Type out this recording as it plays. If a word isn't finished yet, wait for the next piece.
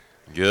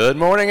Good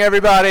morning,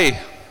 everybody.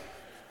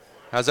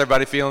 How's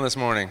everybody feeling this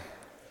morning?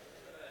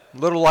 A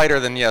little lighter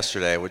than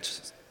yesterday, which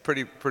is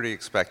pretty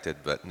expected,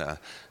 but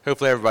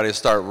hopefully everybody will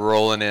start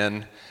rolling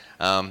in.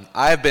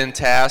 I've been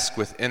tasked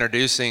with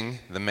introducing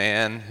the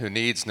man who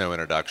needs no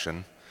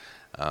introduction.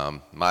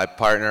 My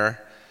partner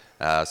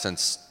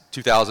since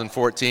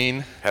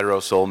 2014. Hetero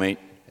soulmate.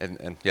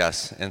 And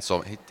yes, and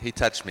so he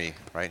touched me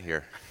right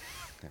here.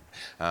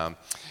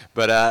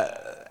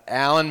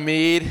 Alan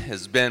Mead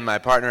has been my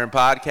partner in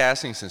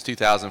podcasting since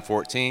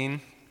 2014.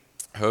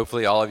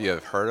 Hopefully all of you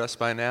have heard us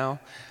by now.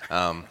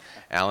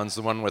 Alan's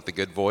the one with the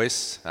good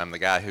voice. I'm the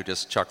guy who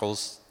just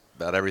chuckles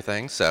about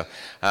everything.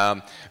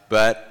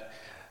 But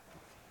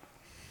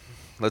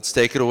let's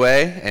take it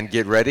away and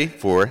get ready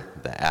for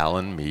the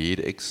Alan Mead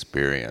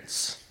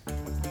Experience.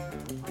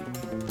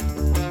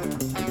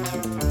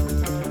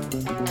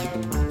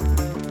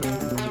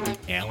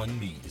 Alan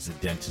Mead is a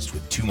dentist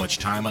with too much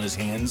time on his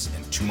hands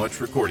and too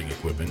much recording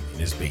equipment in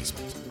his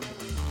basement.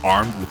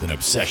 Armed with an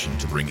obsession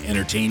to bring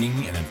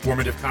entertaining and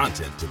informative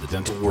content to the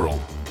dental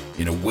world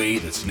in a way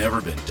that's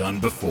never been done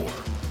before,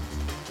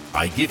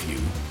 I give you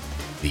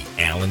the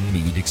Alan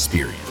Mead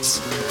Experience.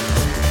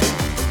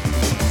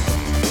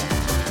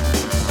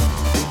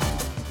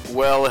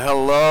 Well,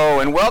 hello,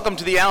 and welcome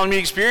to the Alan Mead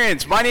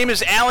Experience. My name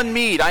is Alan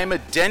Mead. I am a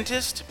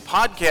dentist,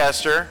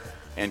 podcaster,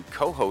 and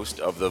co-host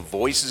of the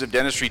Voices of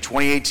Dentistry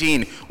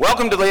 2018.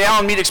 Welcome to the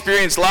Alan Mead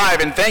Experience Live,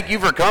 and thank you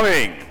for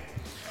coming.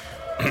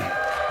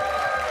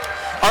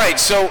 All right,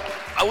 so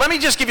let me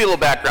just give you a little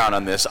background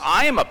on this.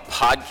 I am a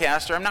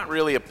podcaster. I'm not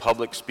really a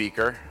public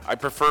speaker. I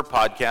prefer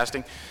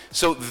podcasting.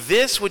 So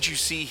this, what you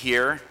see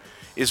here,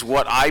 is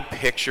what I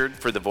pictured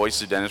for the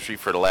Voices of Dentistry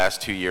for the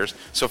last 2 years.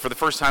 So for the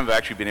first time, I've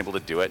actually been able to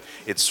do it.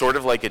 It's sort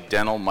of like a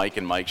dental Mike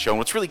and Mike show. And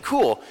what's really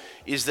cool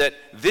is that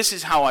this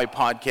is how I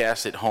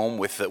podcast at home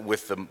with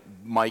the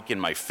mic in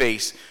my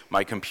face,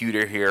 my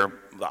computer here,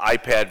 the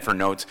iPad for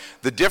notes.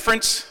 The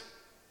difference,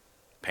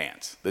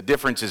 pants. The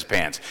difference is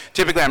pants.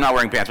 Typically, I'm not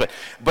wearing pants,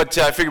 but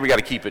I figure we got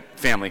to keep it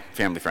family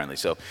friendly.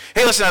 So,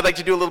 hey, listen, I'd like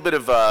to do a little bit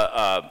of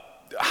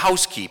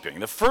housekeeping.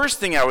 The first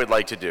thing I would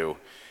like to do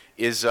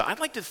is I'd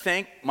like to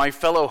thank my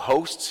fellow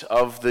hosts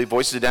of the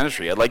Voices of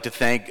Dentistry. I'd like to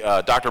thank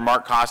Dr.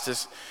 Mark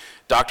Costas,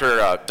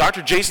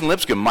 Dr. Jason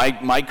Lipscomb,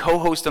 my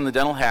co-host on the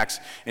Dental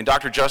Hacks, and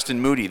Dr. Justin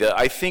Moody.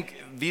 I think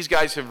these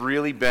guys have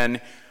really been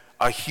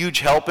a huge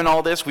help in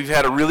all this. We've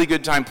had a really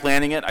good time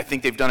planning it. I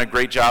think they've done a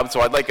great job,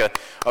 so I'd like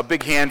a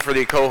big hand for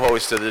the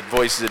co-host of the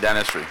Voices of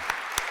Dentistry.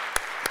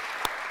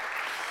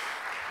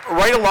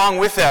 Right along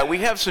with that, we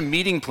have some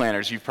meeting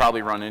planners you've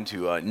probably run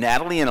into.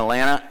 Natalie and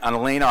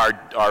Elena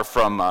are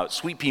from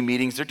Sweet Pea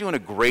Meetings. They're doing a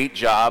great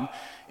job,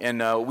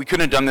 and we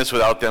couldn't have done this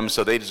without them,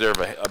 so they deserve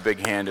a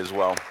big hand as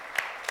well.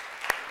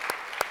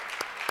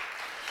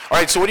 All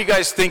right, so what do you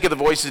guys think of the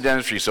Voices of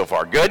Dentistry so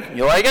far? Good?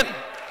 You like it?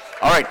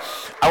 All right,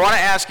 I want to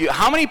ask you,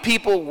 how many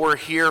people were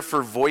here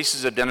for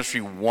Voices of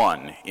Dentistry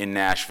 1 in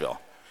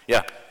Nashville?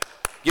 Yeah,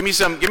 give me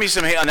some,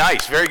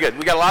 nice, very good.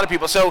 We got a lot of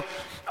people. So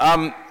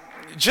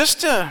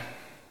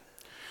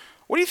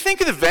what do you think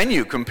of the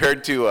venue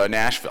compared to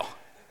Nashville?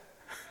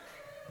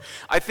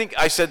 I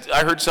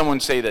heard someone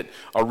say that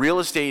a real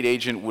estate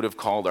agent would have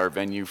called our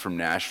venue from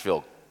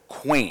Nashville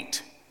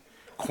quaint.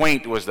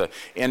 Quaint was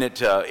and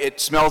it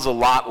smells a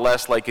lot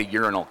less like a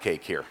urinal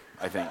cake here,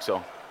 I think,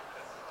 so.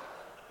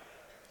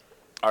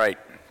 All right,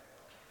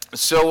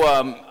 so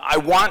I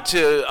want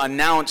to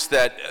announce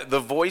that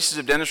the Voices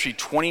of Dentistry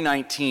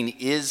 2019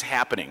 is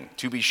happening,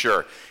 to be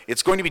sure.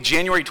 It's going to be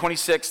January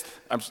 25th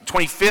and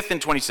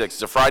 26th.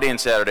 It's a Friday and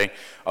Saturday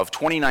of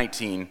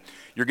 2019.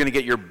 You're going to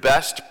get your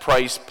best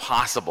price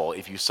possible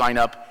if you sign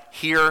up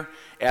here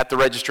at the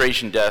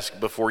registration desk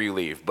before you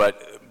leave.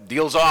 But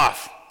deal's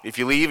off. If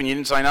you leave and you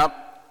didn't sign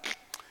up,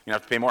 you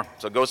have to pay more.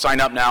 So go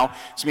sign up now.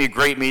 It's going to be a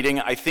great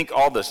meeting. I think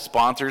all the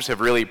sponsors have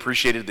really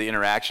appreciated the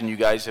interaction you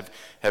guys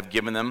have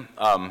given them.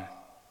 I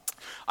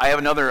have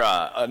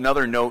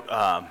another note.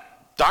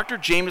 Dr.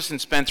 Jameson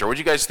Spencer. What do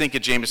you guys think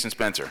of Jameson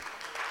Spencer?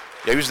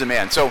 Yeah, he was the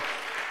man. So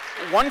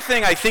one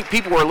thing I think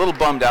people were a little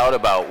bummed out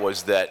about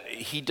was that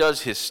he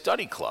does his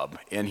study club,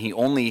 and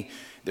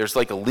there's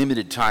like a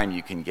limited time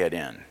you can get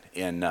in.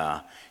 And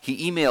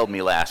he emailed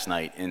me last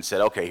night and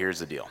said, okay, here's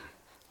the deal.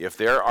 If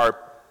there are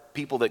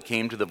people that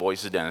came to the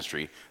Voices of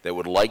Dentistry that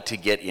would like to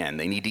get in,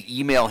 they need to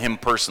email him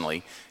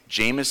personally,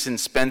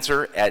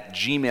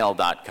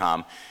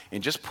 jamesonspencer@gmail.com,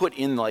 and just put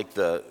in like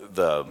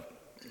the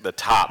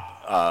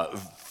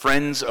top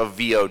friends of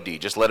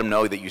VOD. Just let him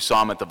know that you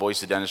saw him at the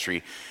Voices of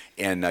Dentistry,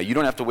 and you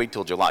don't have to wait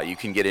till July. You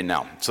can get in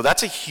now. So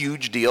that's a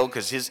huge deal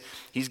because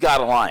he's got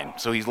a line,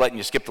 so he's letting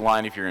you skip the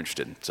line if you're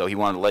interested. So he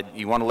wanted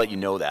to let you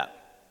know that.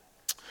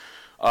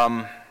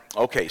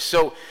 Okay,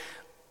 so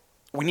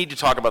we need to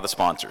talk about the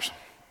sponsors.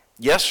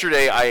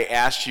 Yesterday, I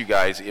asked you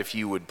guys if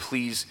you would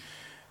please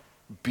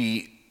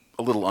be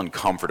a little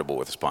uncomfortable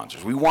with the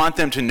sponsors. We want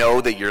them to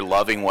know that you're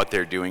loving what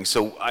they're doing,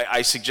 so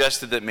I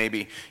suggested that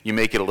maybe you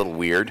make it a little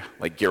weird,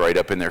 like get right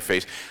up in their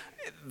face.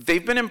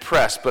 They've been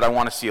impressed, but I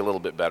want to see a little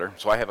bit better.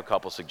 So I have a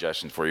couple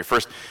suggestions for you.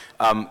 First,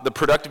 the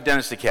Productive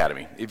Dentist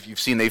Academy. If you've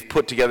seen, they've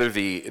put together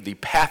the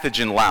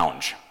pathogen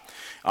lounge.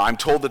 I'm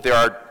told that there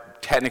are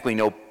technically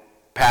no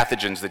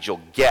pathogens that you'll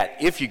get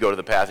if you go to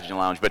the pathogen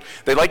lounge, but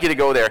they'd like you to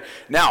go there.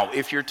 Now,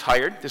 if you're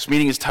tired, this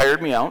meeting has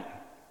tired me out,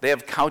 they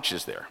have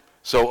couches there.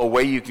 So a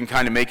way you can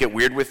kind of make it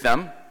weird with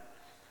them,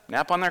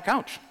 nap on their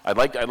couch. I'd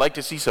like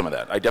to see some of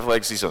that. I'd definitely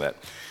like to see some of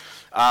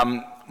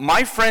that.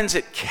 My friends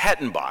at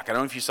Kettenbach, I don't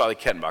know if you saw the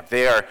Kettenbach,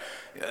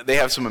 they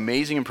have some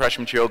amazing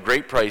impression material,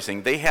 great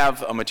pricing. They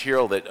have a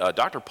material that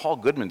Dr. Paul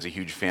Goodman's a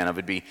huge fan of.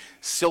 It'd be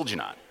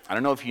Silginot. I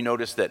don't know if you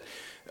noticed that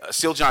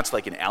Silginot's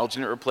like an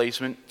alginate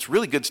replacement. It's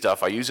really good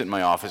stuff. I use it in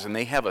my office, and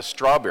they have a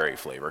strawberry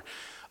flavor.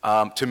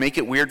 To make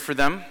it weird for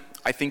them,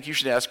 I think you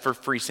should ask for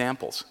free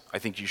samples. I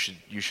think you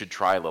should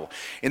try a little.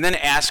 And then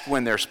ask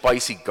when their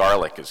spicy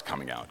garlic is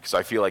coming out, because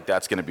I feel like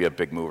that's going to be a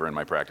big mover in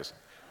my practice.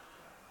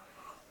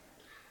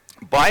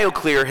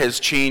 BioClear has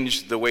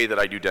changed the way that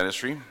I do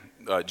dentistry.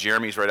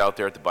 Jeremy's right out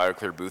there at the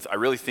BioClear booth. I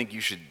really think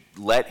you should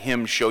let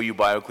him show you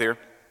BioClear.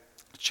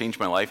 It's changed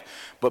my life.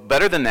 But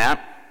better than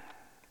that,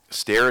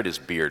 stare at his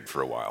beard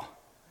for a while,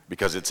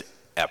 because it's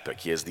epic.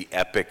 He has the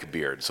epic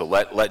beard. So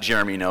let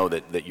Jeremy know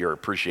that you're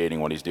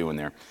appreciating what he's doing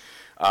there.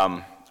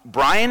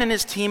 Brian and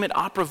his team at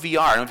Opera VR,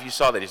 I don't know if you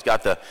saw that. He's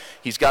got the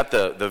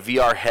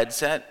VR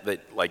headset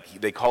that, like,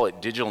 they call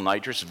it digital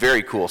nitrous.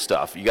 Very cool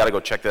stuff. You got to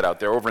go check that out.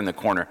 They're over in the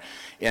corner.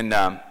 And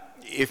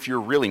if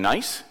you're really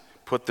nice,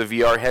 put the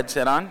VR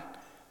headset on.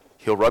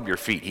 He'll rub your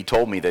feet. He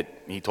told me that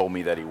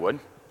he would.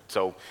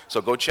 So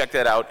go check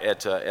that out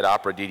at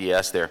Opera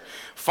DDS there.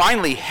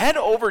 Finally, head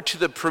over to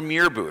the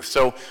Premiere booth.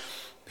 So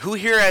who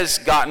here has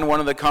gotten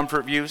one of the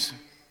comfort views?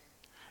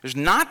 There's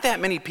not that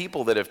many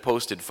people that have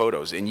posted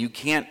photos, and you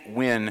can't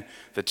win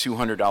the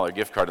 $200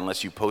 gift card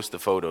unless you post the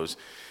photos.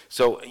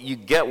 So you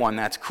get one,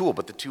 that's cool,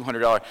 but the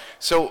 $200,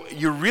 so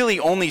you're really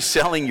only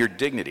selling your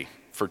dignity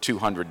for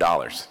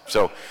 $200.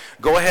 So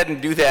go ahead and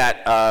do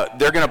that.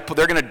 They're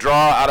gonna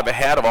draw out of a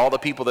hat of all the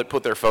people that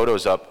put their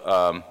photos up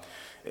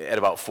at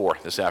about 4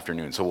 this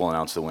afternoon, so we'll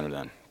announce the winner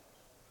then.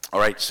 All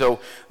right, so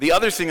the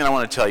other thing that I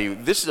want to tell you,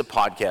 this is a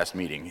podcast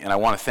meeting, and I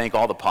want to thank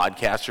all the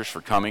podcasters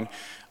for coming.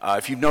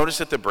 If you've noticed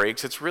at the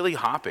breaks, it's really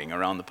hopping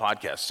around the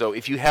podcast. So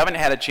if you haven't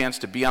had a chance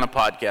to be on a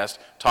podcast,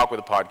 talk with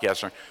a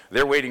podcaster,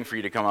 they're waiting for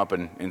you to come up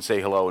and say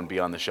hello and be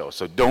on the show.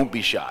 So don't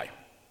be shy.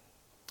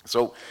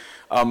 So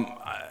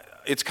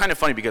it's kind of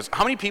funny because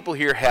how many people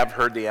here have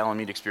heard the Alan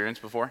Mead Experience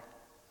before?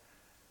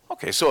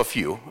 Okay, so a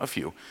few.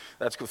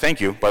 That's cool.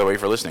 Thank you, by the way,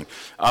 for listening.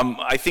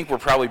 I think we're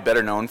probably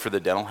better known for the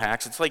dental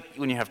hacks. It's like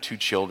when you have 2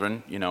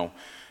 children,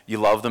 you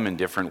love them in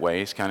different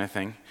ways kind of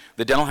thing.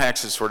 The dental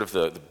hacks is sort of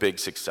the big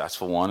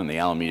successful one, and the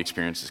Alan Mead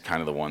Experience is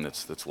kind of the one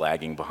that's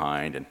lagging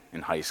behind. And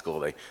in high school,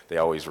 they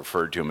always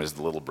referred to him as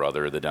the little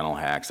brother of the dental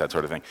hacks, that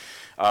sort of thing.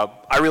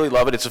 I really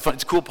love it. It's a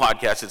cool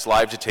podcast. It's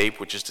live to tape,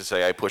 which is to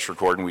say I push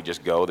record and we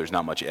just go. There's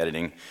not much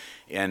editing.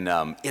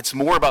 And it's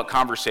more about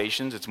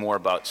conversations. It's more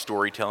about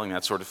storytelling,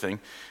 that sort of thing.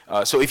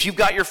 So if you've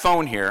got your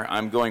phone here,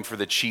 I'm going for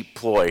the cheap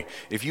ploy.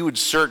 If you would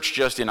search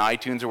just in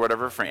iTunes or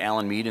whatever for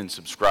Alan Mead and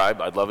subscribe,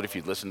 I'd love it if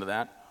you'd listen to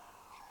that.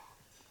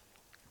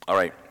 All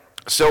right.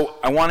 So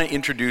I want to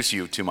introduce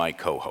you to my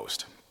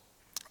co-host.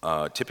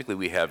 Typically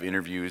we have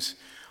interviews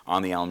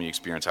on the Alan Mead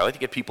Experience. I like to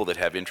get people that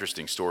have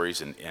interesting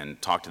stories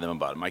and talk to them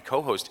about it. My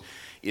co-host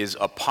is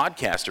a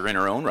podcaster in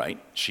her own right.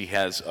 She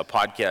has a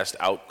podcast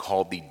out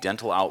called The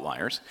Dental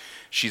Outliers.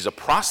 She's a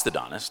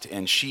prosthodontist,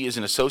 and she is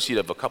an associate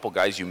of a couple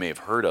guys you may have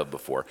heard of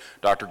before,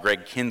 Dr.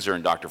 Greg Kinzer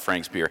and Dr.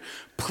 Frank Spear.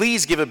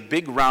 Please give a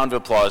big round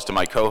of applause to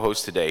my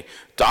co-host today,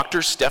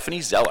 Dr.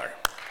 Stephanie Zeller.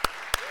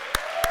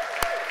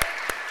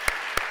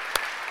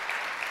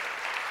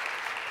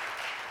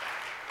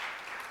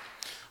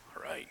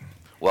 All right.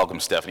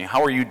 Welcome, Stephanie.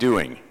 How are you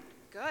doing?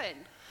 Good.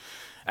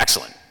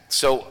 Excellent.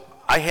 So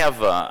I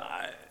have...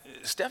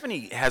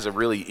 Stephanie has a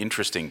really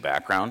interesting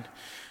background.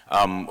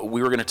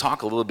 We were going to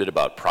talk a little bit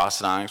about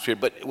prosthodontics,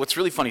 but what's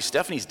really funny,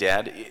 Stephanie's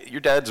dad,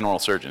 your dad's an oral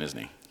surgeon, isn't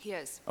he? He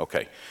is.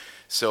 Okay.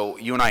 So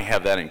you and I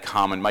have that in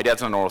common. My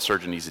dad's not an oral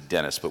surgeon, he's a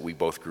dentist, but we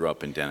both grew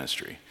up in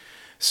dentistry.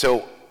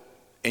 So,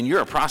 and you're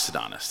a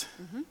prosthodontist.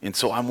 Mm-hmm. And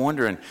so I'm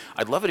wondering,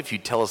 I'd love it if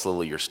you'd tell us a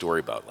little of your story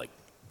about, like,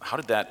 how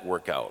did that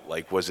work out?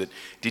 Like,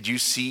 did you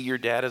see your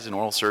dad as an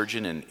oral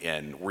surgeon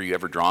and were you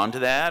ever drawn to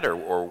that?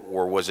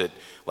 Or was it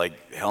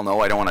like, hell no,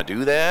 I don't want to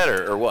do that,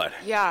 or what?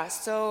 Yeah,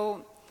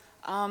 so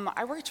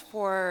I worked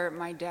for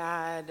my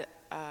dad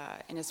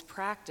in his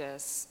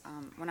practice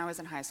when I was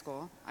in high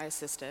school. I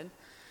assisted.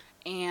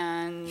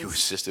 And you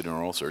assisted an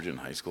oral surgeon in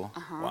high school?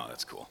 Uh-huh. Wow,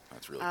 that's cool.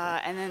 That's really cool.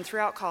 And then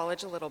throughout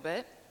college a little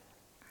bit.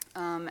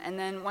 And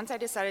then once I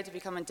decided to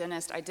become a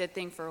dentist, I did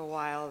think for a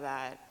while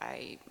that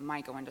I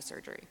might go into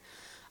surgery.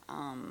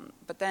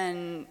 But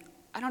then,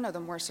 I don't know, the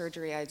more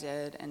surgery I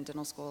did in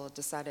dental school,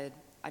 decided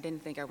I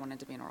didn't think I wanted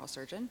to be an oral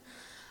surgeon.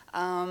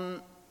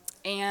 And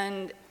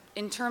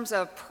in terms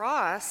of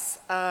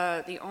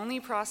the only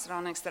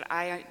prosthodontics that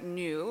I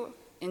knew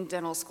in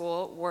dental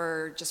school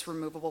were just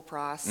removable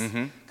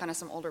kind of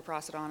some older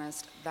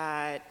prosthodontists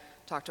that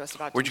talked to us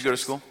about Where'd you go to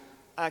school?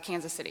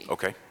 Kansas City.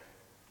 Okay.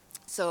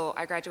 So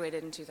I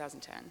graduated in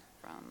 2010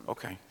 from.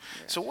 Okay.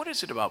 So what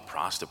is it about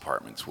pros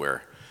departments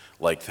where,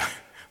 like,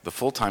 the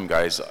full-time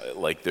guys,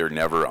 like, they're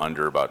never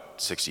under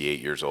about 68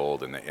 years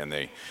old, and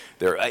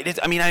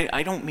I mean,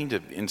 I don't mean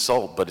to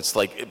insult, but it's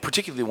like,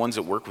 particularly the ones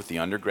that work with the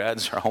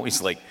undergrads are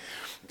always like,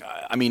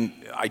 I mean,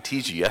 I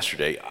teased you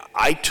yesterday.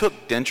 I took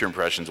denture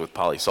impressions with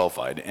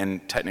polysulfide,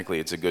 and technically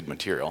it's a good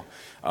material.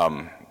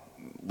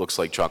 Looks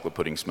like chocolate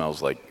pudding,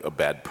 smells like a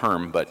bad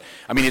perm, but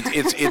I mean,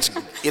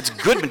 it's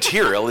good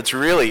material. It's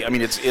really, I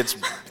mean, it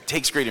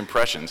takes great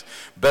impressions.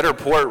 Better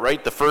pour it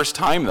right the first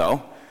time,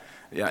 though.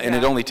 Yeah, and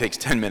it only takes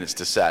 10 minutes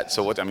to set.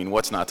 So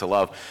what's not to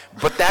love?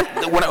 But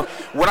that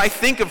when I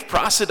think of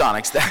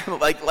prosthodontics, that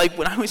like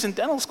when I was in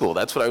dental school,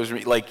 that's what I was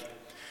like.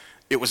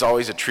 It was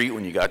always a treat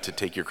when you got to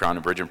take your crown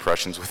and bridge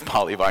impressions with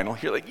polyvinyl.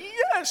 You're like,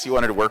 yes! You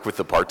wanted to work with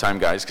the part-time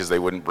guys because they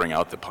wouldn't bring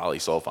out the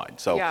polysulfide.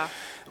 So,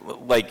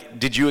 like,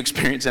 did you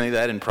experience any of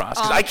that in pros?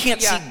 Because I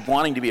can't see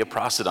wanting to be a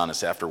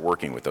prosthodontist after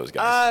working with those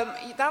guys.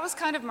 That was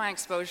kind of my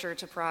exposure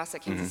to pros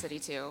at Kansas City,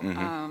 too.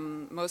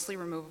 Mostly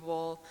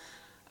removable,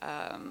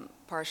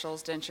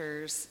 partials,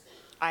 dentures.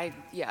 I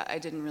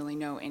didn't really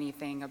know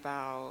anything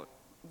about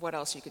what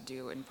else you could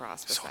do in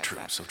pros besides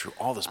that. So true.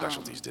 All the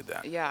specialties did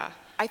that. Yeah.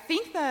 I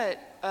think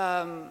that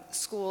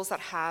schools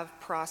that have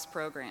pros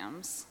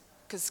programs,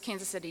 because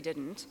Kansas City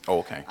didn't. Oh,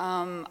 okay.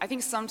 I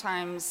think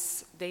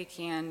sometimes they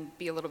can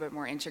be a little bit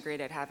more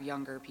integrated, have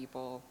younger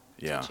people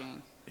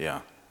teaching.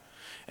 Yeah.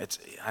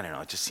 I don't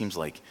know, it just seems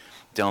like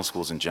dental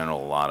schools in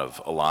general,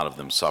 a lot of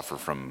them suffer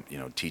from,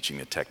 teaching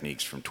the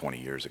techniques from 20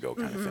 years ago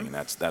kind of thing. And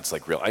that's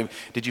like real.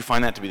 Did you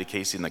find that to be the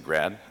case in the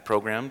grad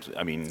programs?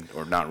 I mean,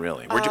 or not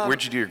really?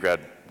 Where'd you do your grad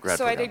program?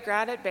 So I did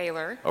grad at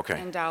Baylor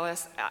in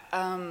Dallas.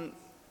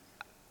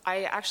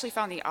 I actually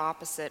found the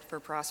opposite for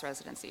pros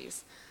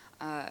residencies.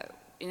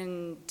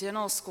 In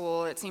dental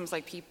school, it seems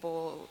like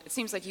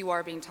you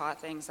are being taught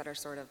things that are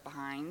sort of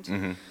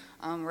behind.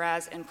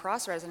 Whereas in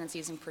pros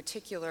residencies in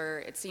particular,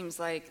 it seems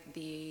like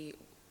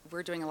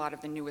we're doing a lot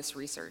of the newest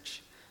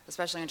research,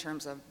 especially in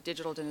terms of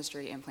digital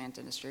dentistry, implant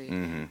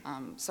dentistry.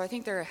 So I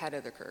think they're ahead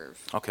of the curve.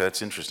 Okay,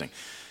 that's interesting.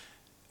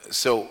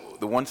 So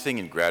the one thing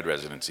in grad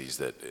residencies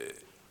that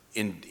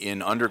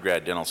in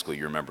undergrad dental school,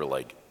 you remember,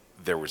 like,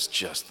 there was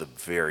just the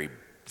very,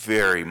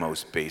 very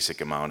most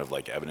basic amount of,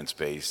 like,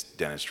 evidence-based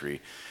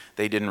dentistry.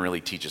 They didn't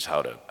really teach us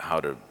how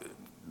to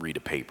read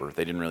a paper.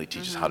 They didn't really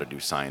teach us how to do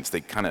science.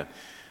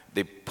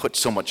 They put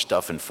so much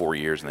stuff in 4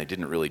 years, and they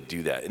didn't really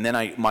do that. And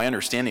then my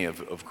understanding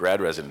of grad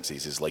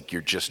residencies is, like,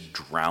 you're just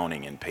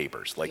drowning in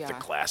papers, like the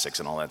classics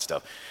and all that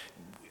stuff.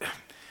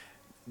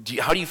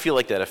 How do you feel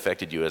like that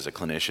affected you as a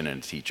clinician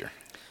and a teacher?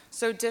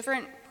 So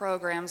different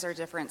programs are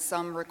different.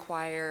 Some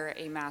require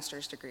a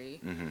master's degree.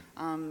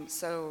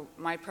 So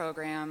my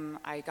program,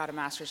 I got a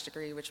master's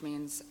degree, which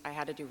means I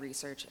had to do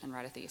research and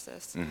write a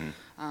thesis.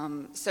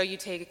 So you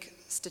take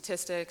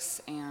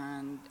statistics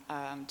and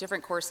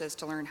different courses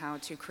to learn how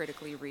to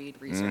critically read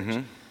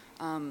research.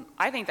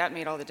 I think that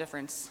made all the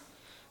difference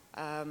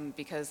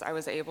because I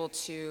was able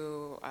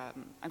to,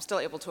 I'm still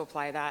able to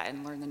apply that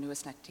and learn the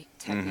newest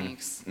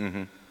techniques.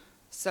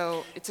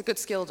 So it's a good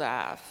skill to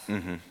have.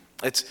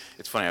 It's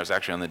funny, I was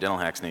actually on the Dental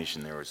Hacks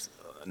Nation, there was,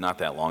 not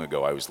that long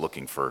ago, I was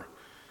looking for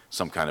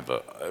some kind of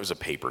it was a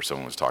paper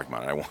someone was talking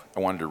about, and I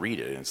wanted to read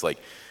it, and it's like,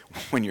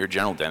 when you're a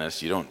general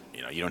dentist, you don't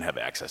have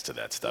access to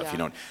that stuff. You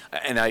don't,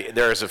 and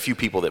there's a few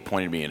people that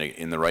pointed me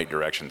in the right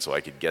direction so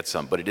I could get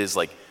some, but it is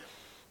like,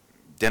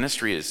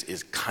 dentistry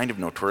is kind of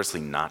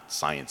notoriously not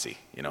sciencey,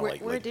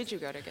 Where did you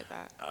go to get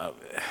that?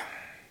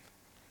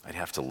 I'd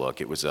have to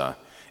look.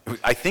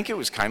 I think it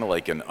was kind of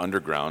like an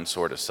underground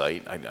sort of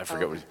site. I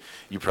forget what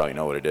you probably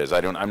know what it is.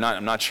 I'm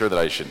not sure that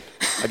I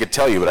could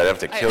tell you, but I'd have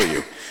to kill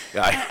you.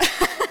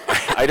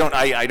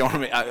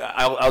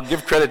 I'll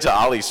give credit to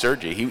Ali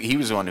Sergi. He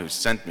was the one who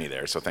sent me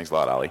there. So thanks a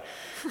lot, Ali.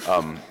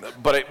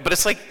 But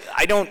it's like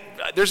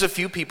there's a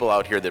few people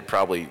out here that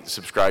probably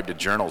subscribe to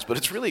journals, but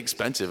it's really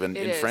expensive and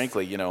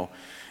frankly,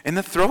 and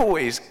the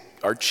throwaways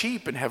are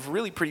cheap and have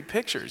really pretty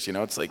pictures.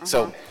 It's like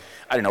so.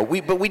 I don't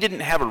know, but we didn't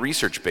have a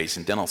research base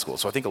in dental school,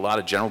 so I think a lot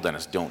of general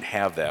dentists don't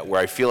have that,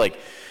 where I feel like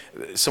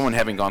someone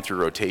having gone through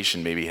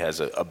rotation maybe has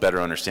a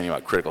better understanding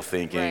about critical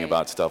thinking,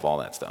 about stuff, all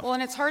that stuff. Well,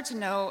 and it's hard to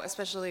know,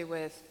 especially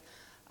with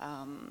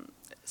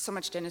so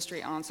much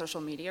dentistry on social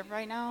media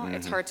right now,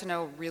 it's hard to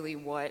know really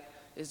what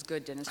is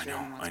good dentistry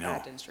and what's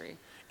bad dentistry.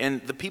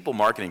 And the people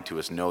marketing to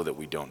us know that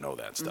we don't know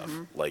that stuff.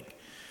 Like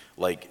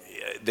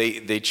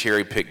they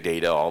cherry pick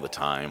data all the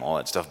time, all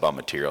that stuff about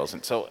materials,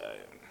 and so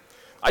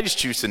I just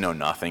choose to know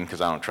nothing because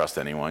I don't trust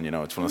anyone.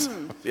 It's one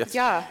of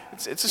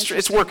those.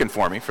 It's working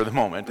for me for the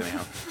moment,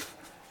 anyhow.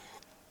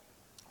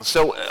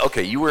 So,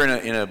 okay, you were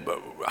in a.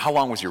 How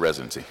long was your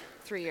residency?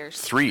 3 years.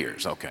 3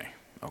 years. Okay.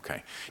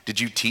 Did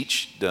you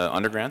teach the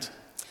undergrads?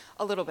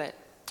 A little bit.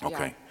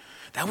 Okay. Yeah.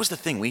 That was the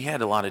thing. We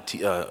had a lot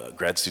of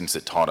grad students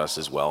that taught us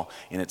as well,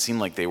 and it seemed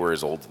like they were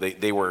as old.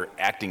 They were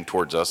acting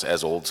towards us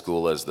as old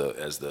school as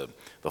the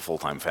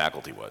full-time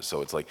faculty was.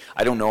 So it's like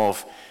I don't know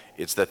if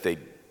it's that they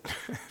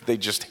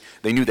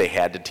they knew they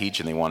had to teach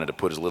and they wanted to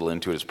put as little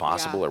into it as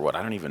possible, Yeah. or what?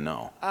 I don't even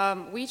know.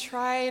 We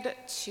tried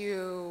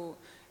to,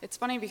 it's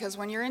funny because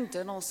when you're in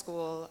dental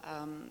school,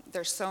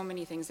 there's so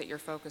many things that you're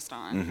focused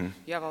on.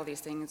 You have all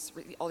these things,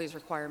 all these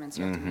requirements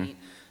you have to meet.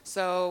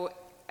 So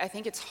I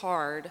think it's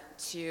hard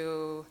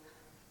to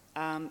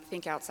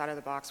think outside of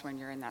the box when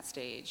you're in that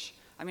stage.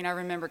 I mean, I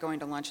remember going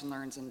to lunch and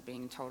learns and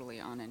being totally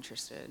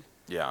uninterested.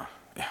 Yeah,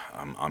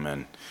 I'm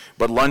in.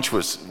 But lunch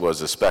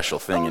was a special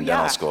thing in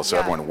dental school, so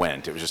everyone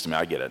went. It was just,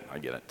 I get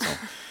it. So,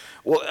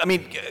 well, I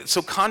mean,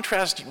 so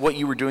contrast what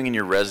you were doing in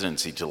your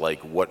residency to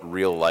like what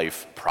real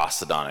life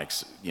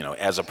prosthodontics,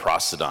 as a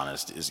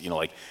prosthodontist is,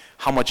 like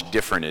how much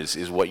different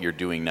is what you're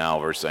doing now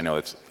versus, I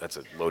know that's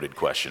a loaded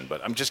question,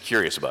 but I'm just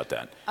curious about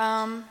that.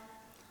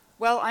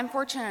 Well, I'm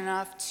fortunate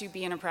enough to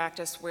be in a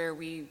practice where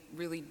we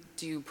really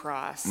do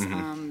pros,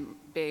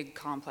 big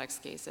complex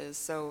cases.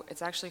 So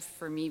it's actually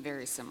for me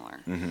very similar.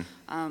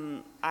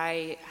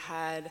 I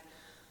had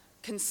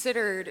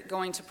considered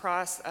going to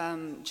pros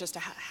just to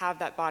have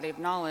that body of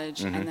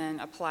knowledge and then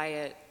apply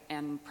it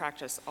and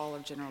practice all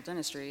of general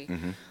dentistry.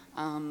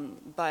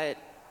 But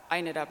I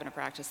ended up in a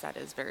practice that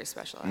is very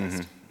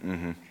specialized.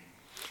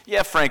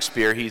 Yeah, Frank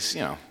Spear, he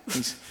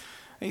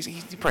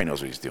probably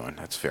knows what he's doing.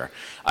 That's fair.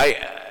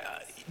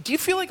 Do you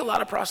feel like a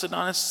lot of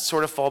prosthodontists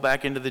sort of fall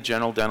back into the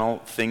general dental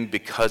thing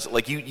because,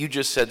 like you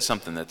just said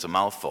something that's a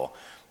mouthful.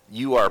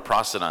 You are a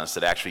prosthodontist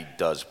that actually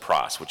does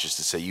pros, which is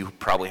to say you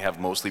probably have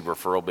mostly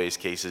referral-based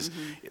cases.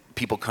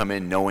 People come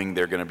in knowing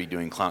they're going to be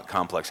doing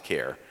complex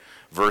care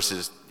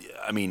versus,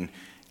 and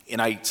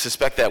I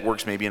suspect that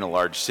works maybe in a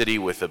large city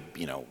with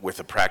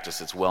a practice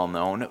that's well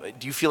known.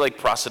 Do you feel like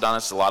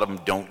prosthodontists, a lot of them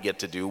don't get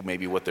to do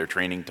maybe what their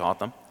training taught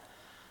them?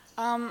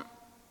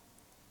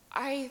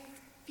 I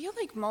feel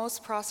like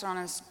most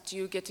prosthodontists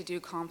do get to do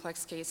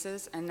complex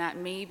cases, and that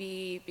may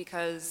be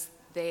because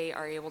they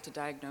are able to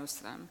diagnose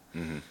them.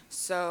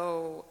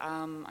 So,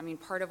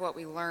 part of what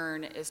we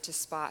learn is to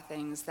spot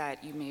things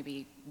that you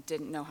maybe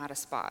didn't know how to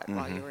spot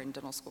while you were in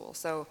dental school.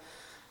 So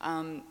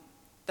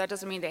that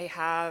doesn't mean they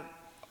have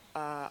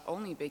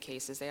only big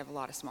cases. They have a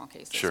lot of small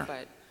cases,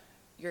 but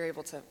you're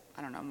able to,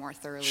 more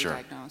thoroughly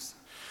diagnose.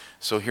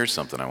 So here's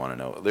something I want to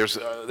know. There's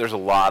a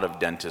lot of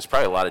dentists,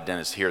 probably a lot of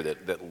dentists here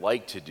that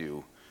like to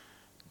do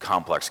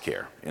complex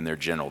care in their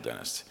general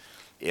dentist.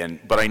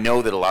 But I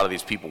know that a lot of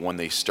these people, when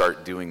they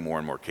start doing more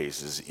and more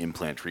cases,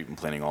 implant, treatment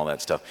planning, all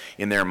that stuff,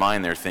 in their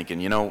mind they're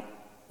thinking,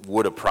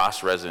 would a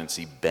pros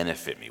residency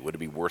benefit me? Would it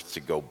be worth to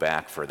go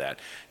back for that?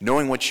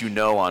 Knowing what you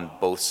know on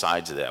both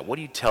sides of that, what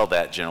do you tell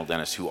that general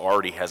dentist who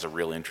already has a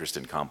real interest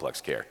in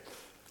complex care?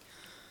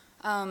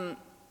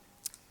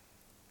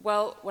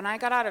 Well, when I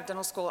got out of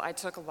dental school, I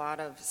took a lot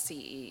of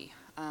CE.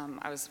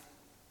 I was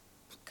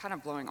kind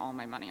of blowing all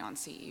my money on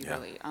CE,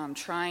 really,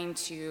 trying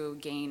to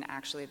gain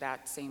actually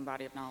that same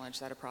body of knowledge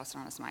that a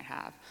prosthodontist might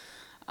have.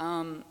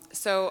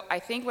 So I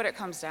think what it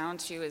comes down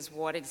to is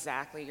what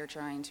exactly you're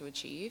trying to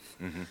achieve.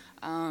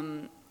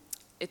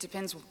 It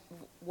depends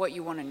what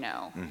you want to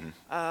know.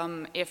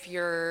 If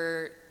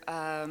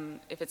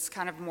it's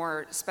kind of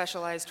more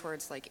specialized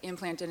towards like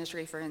implant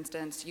dentistry, for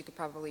instance, you could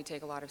probably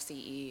take a lot of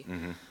CE.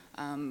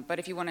 But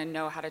if you want to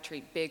know how to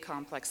treat big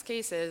complex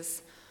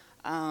cases,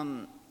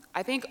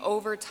 I think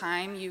over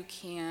time you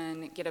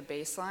can get a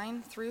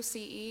baseline through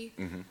CE,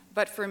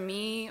 but for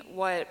me,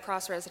 what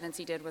pros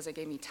residency did was it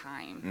gave me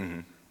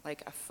time,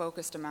 like a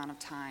focused amount of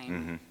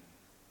time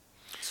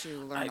to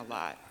learn a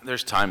lot.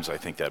 There's times I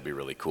think that'd be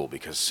really cool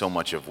because so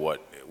much of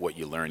what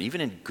you learn, even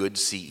in good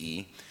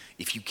CE,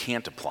 if you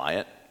can't apply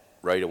it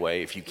right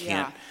away, if you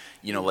can't,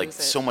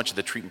 so much of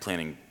the treatment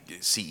planning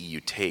CE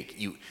you take,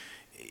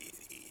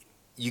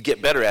 you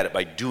get better at it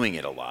by doing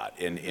it a lot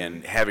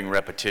and having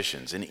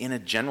repetitions. And in a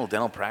general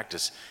dental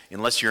practice,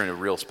 unless you're in a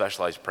real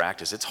specialized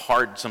practice, it's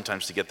hard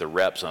sometimes to get the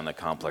reps on the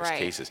complex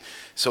cases.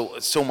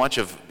 So much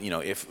of,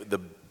 if the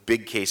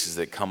big cases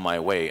that come my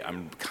way,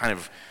 I'm kind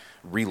of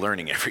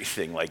relearning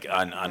everything, like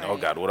on oh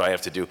God, what do I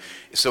have to do?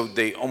 So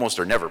they almost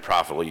are never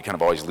profitable. You kind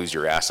of always lose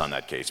your ass on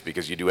that case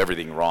because you do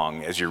everything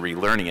wrong as you're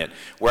relearning it.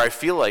 Where I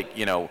feel like,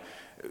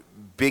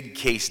 big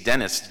case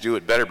dentists do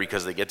it better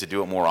because they get to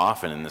do it more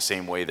often in the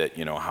same way that,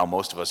 how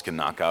most of us can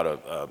knock out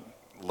a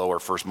lower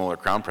first molar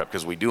crown prep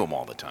because we do them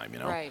all the time,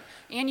 Right.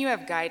 And you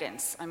have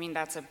guidance.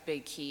 That's a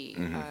big key.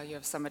 You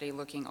have somebody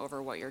looking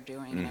over what you're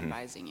doing and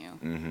advising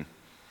you.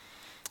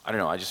 I don't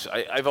know.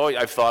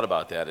 I've thought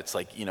about that. It's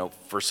like,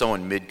 for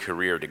someone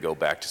mid-career to go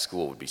back to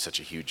school would be such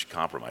a huge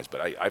compromise.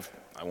 But I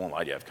won't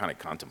lie to you. I've kind of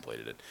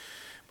contemplated it.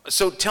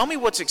 So tell me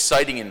what's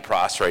exciting in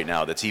pros right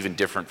now that's even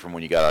different from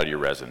when you got out of your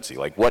residency.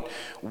 Like what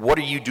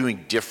are you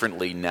doing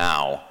differently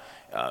now?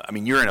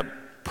 You're in a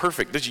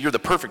you're the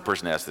perfect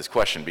person to ask this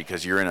question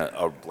because you're in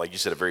a like you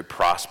said, a very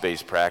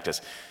pros-based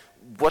practice.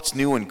 What's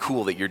new and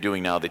cool that you're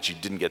doing now that you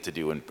didn't get to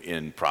do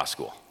in pros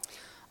school?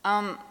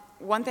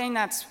 One thing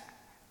that's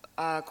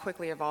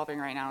quickly evolving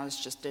right now is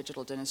just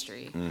digital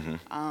dentistry,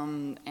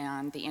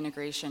 and the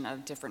integration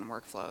of different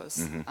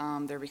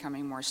workflows. They're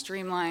becoming more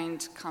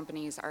streamlined.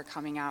 Companies are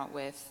coming out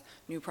with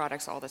new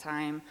products all the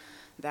time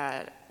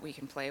that we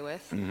can play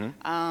with.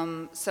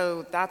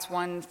 So that's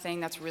one thing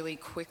that's really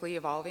quickly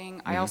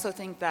evolving. I also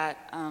think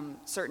that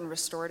certain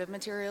restorative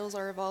materials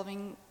are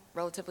evolving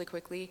relatively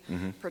quickly,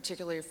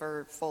 particularly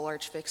for full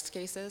arch fixed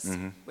cases,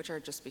 which are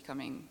just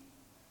becoming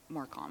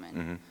more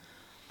common.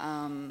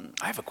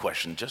 I have a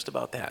question just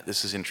about that.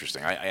 This is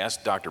interesting. I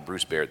asked Dr.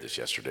 Bruce Baird this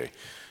yesterday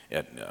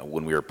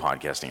when we were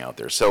podcasting out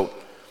there. So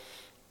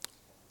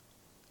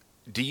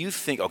do you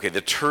think, okay,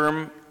 the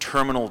term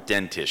terminal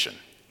dentition,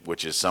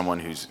 which is someone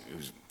who's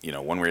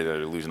one way or the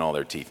other losing all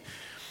their teeth.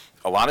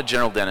 A lot of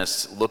general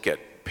dentists look at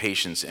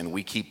patients, and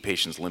we keep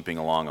patients limping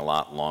along a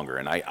lot longer.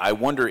 And I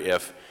wonder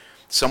if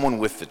someone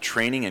with the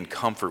training and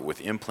comfort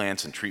with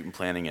implants and treatment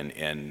planning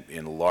and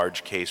in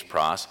large case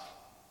pros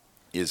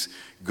is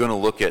going to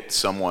look at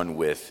someone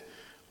with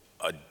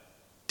a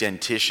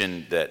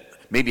dentition that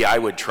maybe I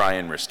would try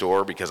and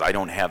restore because I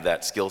don't have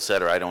that skill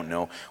set or I don't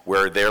know,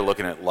 where they're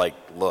looking at like,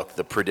 look,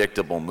 the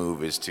predictable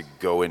move is to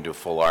go into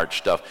full arch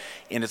stuff.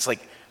 And it's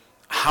like,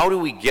 how do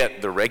we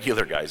get the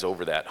regular guys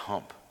over that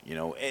hump?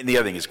 And the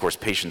other thing is, of course,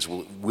 patients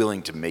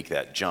willing to make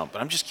that jump.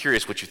 But I'm just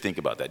curious what you think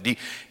about that.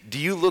 Do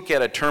you look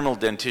at a terminal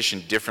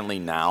dentition differently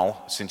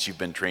now since you've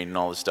been trained in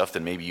all this stuff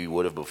than maybe you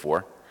would have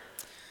before?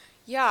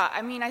 Yeah,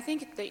 I mean, I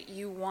think that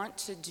you want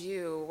to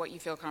do what you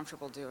feel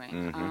comfortable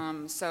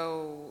doing.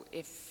 So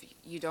if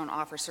you don't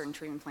offer certain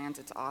treatment plans,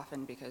 it's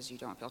often because you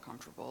don't feel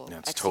comfortable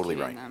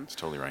executing them. That's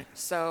totally right.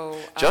 So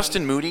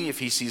Justin Moody, if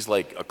he sees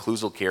like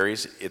occlusal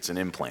caries, it's an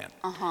implant.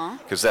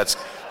 Because that's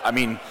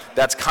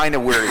kind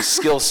of where his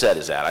skill set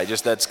is at.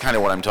 That's kind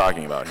of what I'm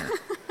talking about here.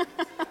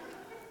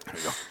 There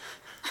we go.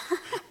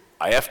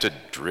 I have to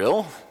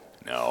drill?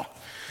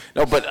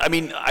 No, but I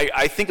mean,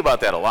 I think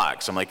about that a lot.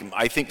 Because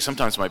I think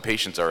sometimes my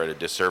patients are at a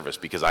disservice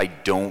because I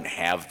don't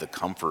have the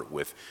comfort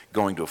with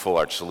going to a full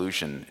arch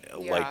solution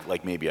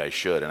like maybe I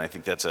should, and I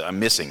think I'm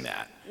missing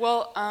that.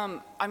 Well,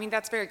 I mean,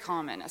 that's very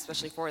common,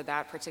 especially for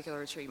that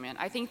particular treatment.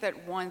 I think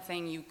that one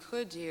thing you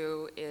could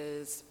do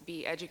is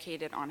be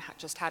educated on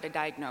just how to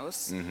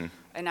diagnose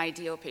an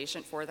ideal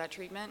patient for that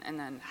treatment, and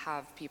then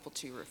have people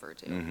to refer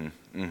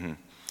to.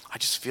 I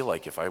just feel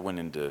like if I went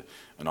into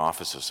an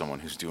office of someone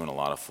who's doing a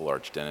lot of full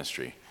arch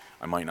dentistry,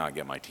 I might not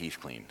get my teeth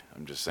cleaned.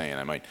 I'm just saying,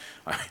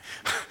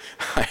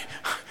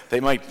 they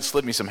might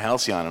slip me some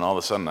Halcyon and all of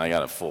a sudden I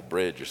got a full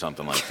bridge or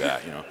something like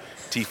that,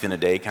 teeth in a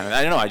day kind of.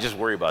 I don't know, I just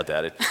worry about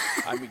that.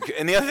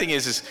 And the other thing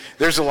is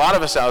there's a lot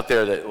of us out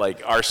there that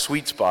like our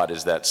sweet spot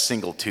is that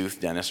single tooth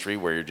dentistry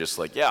where you're just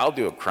like, yeah, I'll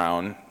do a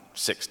crown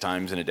 6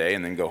 times in a day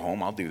and then go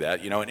home, I'll do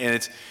that,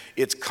 and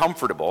it's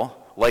comfortable.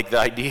 Like the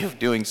idea of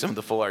doing some of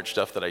the full arch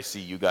stuff that I see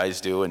you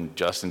guys do and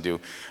Justin do,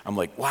 I'm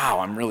like, wow,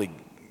 I'm really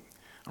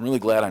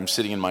glad I'm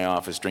sitting in my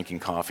office drinking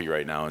coffee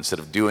right now instead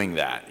of doing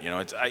that.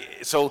 And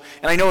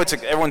I know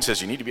everyone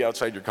says you need to be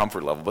outside your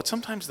comfort level, but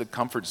sometimes the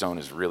comfort zone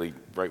is really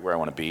right where I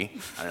want to be.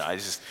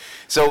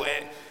 So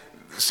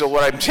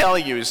what I'm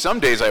telling you is some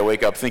days I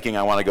wake up thinking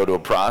I want to go to a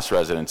pros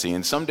residency,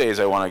 and some days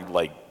I want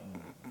to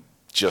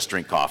just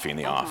drink coffee in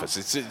the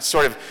office. It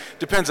sort of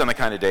depends on the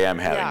kind of day I'm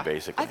having,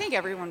 basically. I think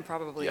everyone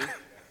probably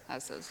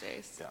has those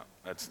days.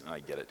 Yeah, I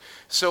get it.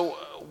 So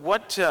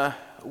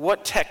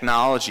what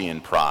technology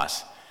in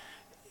pros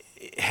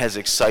has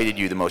excited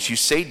you the most? You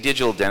say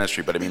digital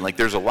dentistry, but I mean,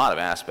 there's a lot of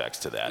aspects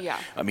to that. Yeah.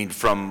 I mean,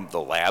 from the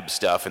lab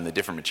stuff and the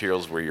different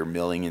materials where you're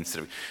milling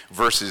instead of,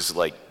 versus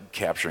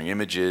capturing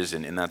images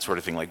and that sort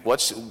of thing.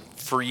 What's,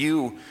 for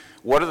you,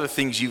 what are the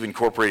things you've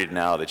incorporated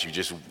now that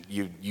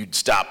you'd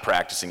stop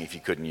practicing if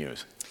you couldn't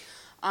use?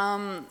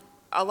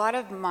 A lot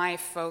of my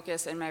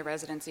focus in my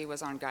residency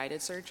was on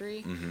guided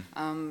surgery,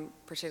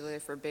 particularly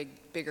for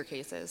bigger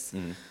cases.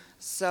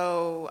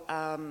 So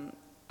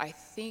I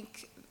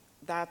think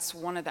that's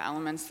one of the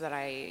elements that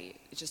I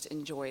just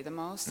enjoy the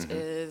most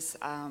is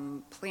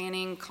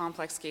planning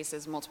complex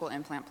cases, multiple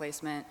implant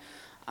placement,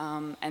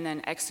 and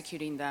then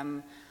executing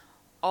them.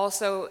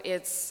 Also,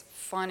 it's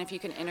fun if you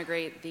can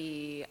integrate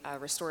the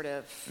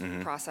restorative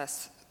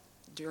process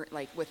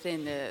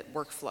within the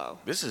workflow.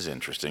 This is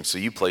interesting. So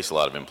you place a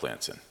lot of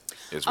implants in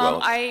as well?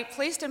 I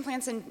placed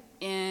implants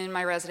in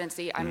my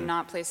residency. I'm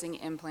not placing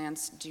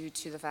implants due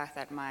to the fact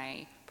that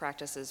my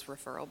practice is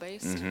referral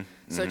based.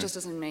 So it just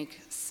doesn't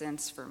make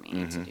sense for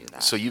me to do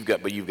that. So you've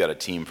got a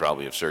team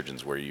probably of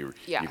surgeons where you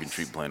can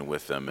treat plan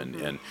with them,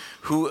 and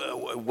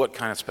what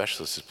kind of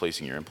specialist is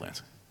placing your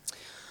implants?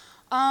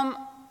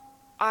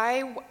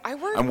 I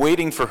work. I'm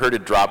waiting for her to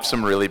drop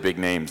some really big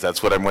names.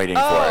 That's what I'm waiting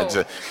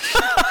for.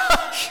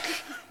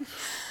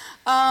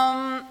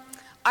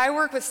 I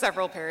work with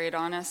several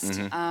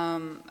periodontists.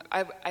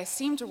 I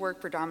seem to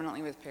work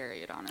predominantly with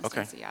periodontists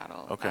in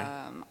Seattle.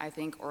 I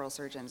think oral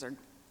surgeons are,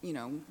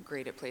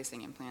 great at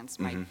placing implants.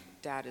 My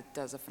dad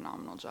does a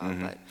phenomenal job.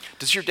 But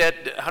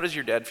how does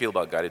your dad feel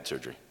about guided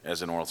surgery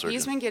as an oral surgeon?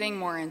 He's been getting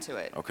more into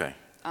it. Okay.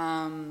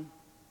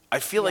 I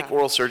feel like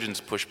oral surgeons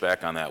push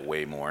back on that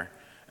way more.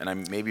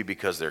 And maybe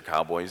because they're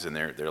cowboys and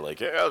they're like,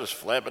 yeah, I'll just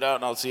flap it out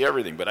and I'll see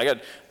everything. But I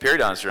got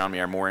periodontists around me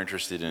are more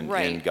interested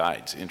in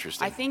guides.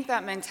 Interesting. I think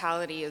that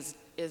mentality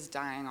is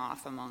dying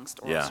off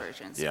amongst oral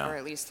surgeons, or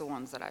at least the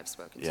ones that I've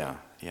spoken to.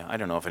 Yeah. I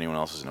don't know if anyone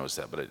else has noticed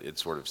that, but it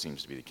sort of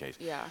seems to be the case.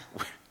 Yeah.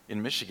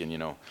 In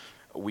Michigan,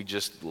 we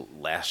just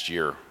last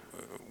year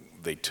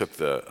they took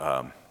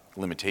the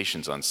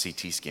limitations on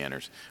CT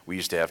scanners. We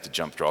used to have to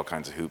jump through all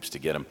kinds of hoops to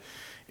get them,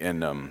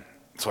 and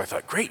so I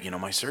thought, great,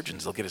 my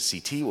surgeons, they'll get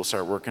a CT, we'll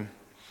start working.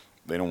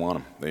 They don't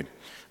want them.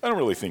 I don't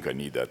really think I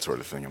need that sort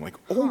of thing. I'm like,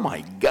 oh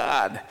my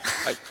God.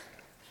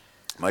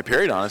 My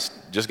periodontist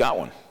just got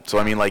one. So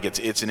I mean, like,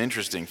 it's an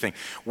interesting thing.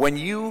 When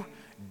you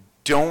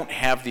don't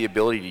have the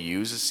ability to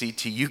use a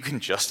CT, you can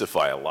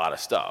justify a lot of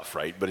stuff,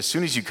 right? But as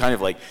soon as you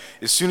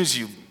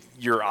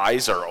your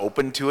eyes are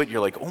open to it,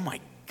 you're like, oh my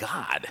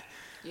God.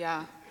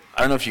 Yeah. I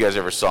don't know if you guys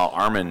ever saw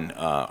Armin.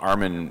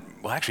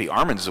 Well, actually,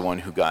 Armin's the one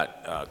who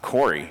got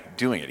Corey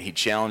doing it. He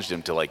challenged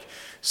him to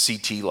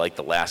CT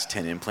the last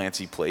 10 implants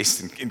he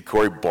placed, and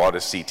Corey bought a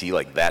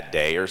CT that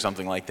day or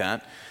something like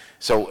that.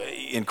 So,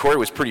 and Corey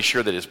was pretty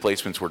sure that his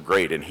placements were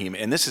great,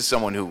 and this is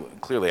someone who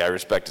clearly I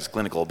respect his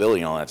clinical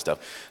ability and all that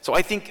stuff. So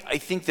I think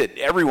that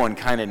everyone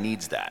kind of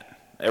needs that.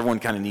 Everyone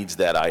kind of needs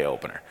that eye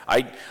opener.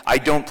 I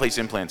don't place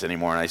implants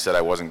anymore, and I said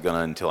I wasn't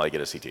gonna until I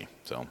get a CT.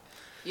 So.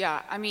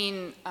 Yeah, I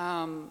mean,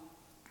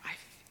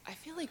 I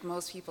feel like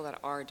most people that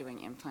are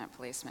doing implant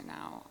placement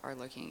now are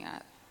looking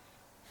at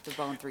the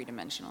bone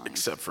three-dimensionally.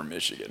 Except for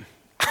Michigan.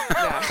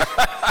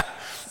 Yeah.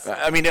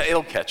 I mean,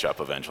 it'll catch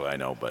up eventually, I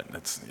know, but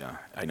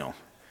I know.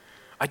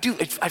 I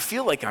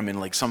feel like I'm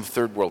in some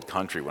third world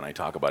country when I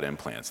talk about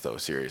implants, though,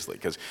 seriously,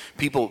 because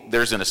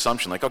there's an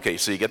assumption okay,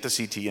 so you get the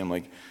CT, and I'm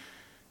like,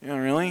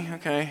 really?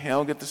 Okay, yeah,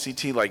 I'll get the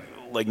CT.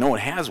 Like no one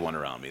has one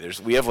around me.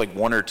 We have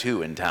one or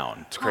two in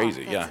town. It's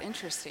crazy. That's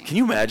interesting. Can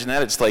you imagine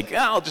that? It's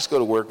I'll just go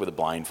to work with a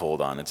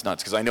blindfold on. It's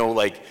nuts because I know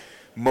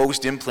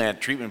most implant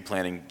treatment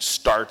planning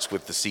starts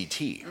with the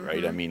CT,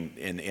 right? I mean,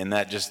 and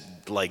that just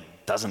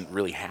doesn't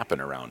really happen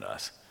around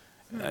us.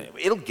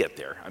 It'll get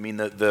there. I mean,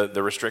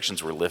 the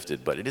restrictions were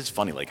lifted, but it is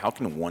funny. How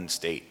can one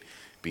state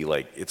be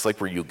it's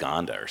like we're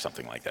Uganda or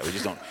something like that? We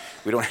just don't.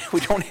 We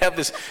don't have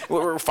this.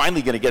 We're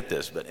finally going to get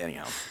this, but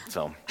anyhow.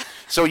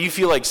 So you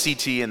feel like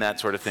CT and that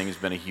sort of thing has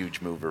been a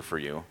huge mover for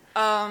you?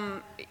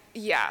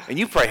 Yeah. And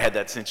you've probably had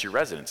that since your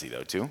residency,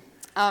 though, too.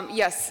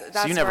 Yes,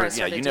 that's so you never, where I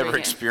started you never doing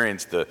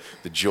experienced the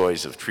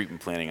joys of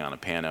treatment planning on a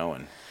pano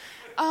and.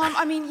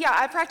 I mean, yeah,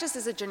 I practiced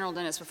as a general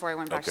dentist before I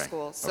went back to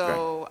school.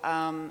 So,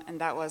 and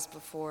that was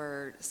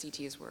before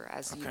CTs were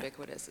as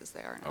ubiquitous as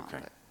they are now.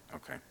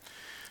 Okay.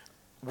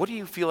 What do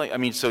you feel like? I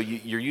mean, so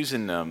you're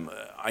using.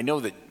 I know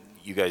that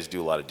you guys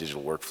do a lot of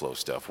digital workflow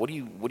stuff. What do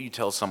you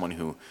tell someone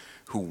who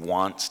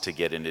wants to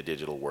get into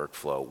digital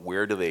workflow?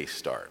 Where do they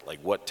start?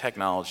 What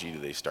technology do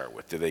they start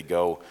with? Do they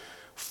go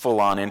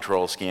full-on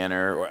intraoral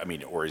scanner,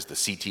 or is the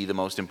CT the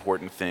most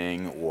important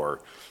thing, or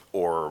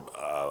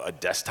a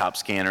desktop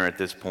scanner at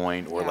this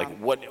point,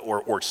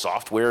 or or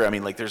software? I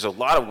mean, there's a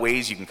lot of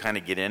ways you can kind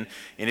of get in,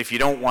 and if you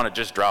don't want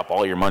to just drop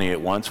all your money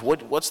at once,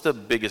 what's the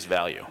biggest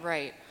value?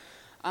 Right.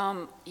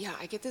 Yeah,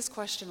 I get this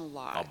question a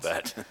lot. I'll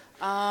bet.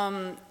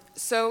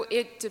 So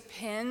it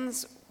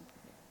depends.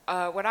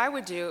 What I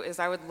would do is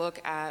I would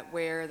look at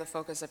where the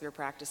focus of your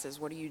practice is.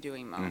 What are you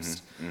doing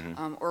most?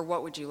 Or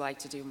what would you like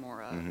to do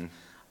more of?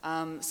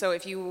 So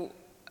if you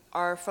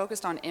are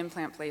focused on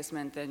implant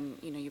placement, then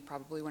you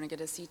probably want to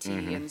get a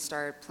CT and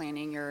start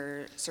planning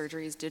your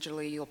surgeries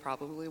digitally. You'll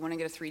probably want to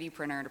get a 3D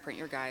printer to print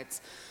your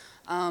guides.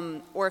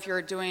 Or if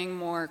you're doing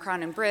more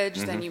crown and bridge,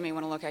 then you may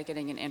want to look at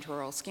getting an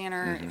intraoral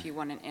scanner. If you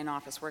want an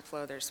in-office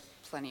workflow, there's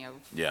plenty of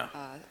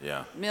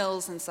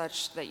mills and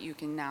such that you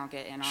can now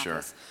get in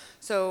office.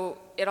 So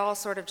it all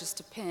sort of just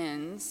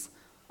depends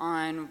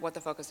on what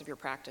the focus of your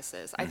practice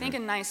is. I think a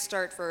nice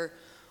start for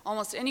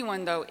almost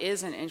anyone, though,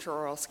 is an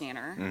intraoral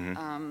scanner.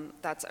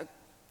 That's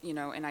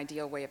an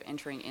ideal way of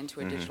entering into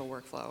a digital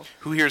workflow.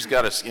 Who here's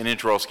got an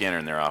intraoral scanner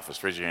in their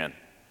office? Raise your hand.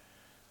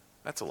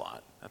 That's a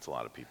lot. That's a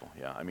lot of people.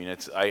 Yeah, I mean,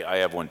 I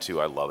have one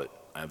too. I love it.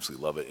 I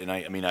absolutely love it.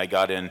 And I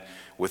got in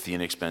with the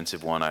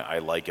inexpensive one. I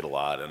like it a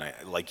lot.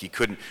 And you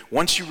couldn't,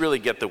 once you really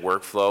get the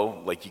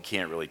workflow, you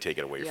can't really take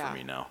it away from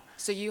me now.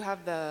 So you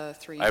have the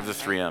 3M? I have the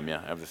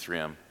 3M, I have the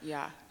 3M.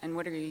 Yeah, and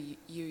what are you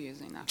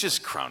using that for?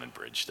 Just crown and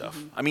bridge stuff.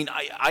 I mean,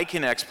 I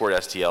can export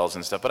STLs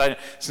and stuff, but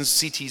since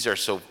CTs are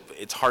so,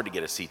 it's hard to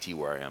get a CT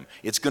where I am.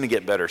 It's going to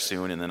get better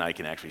soon, and then I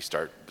can actually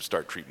start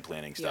treatment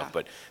planning stuff.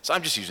 But so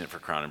I'm just using it for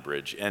crown and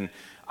bridge, and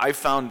I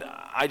found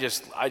I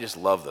just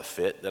love the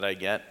fit that I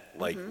get.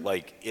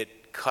 Like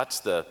it cuts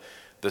the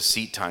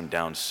seat time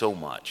down so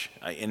much.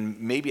 And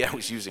maybe I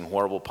was using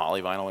horrible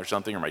polyvinyl or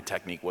something, or my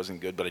technique wasn't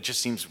good, but it just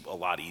seems a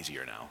lot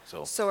easier now.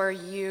 So are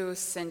you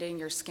sending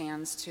your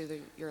scans to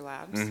your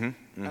labs?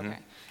 Okay.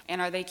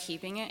 And are they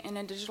keeping it in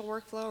a digital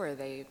workflow, or are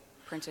they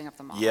printing up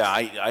the models. Yeah,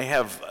 I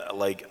have,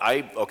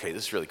 okay,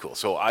 this is really cool.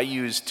 So I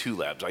use two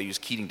labs. I use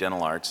Keating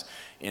Dental Arts,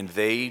 and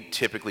they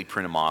typically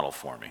print a model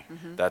for me.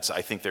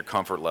 I think their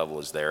comfort level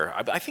is there.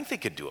 I think they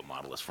could do a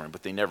model list for me,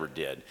 but they never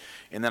did.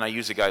 And then I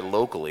use a guy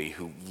locally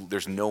who,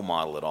 there's no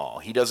model at all.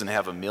 He doesn't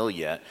have a mill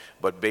yet,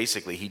 but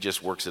basically he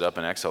just works it up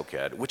in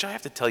ExcelCAD, which I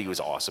have to tell you is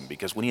awesome,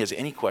 because when he has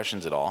any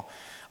questions at all,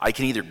 I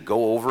can either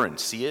go over and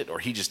see it, or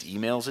he just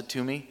emails it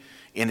to me.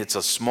 And it's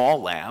a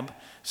small lab,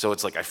 so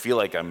it's like I feel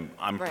like I'm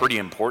Right. pretty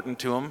important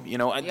to him. You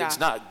know, Yeah. it's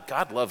not,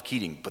 God love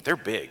Keating, but they're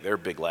big. They're a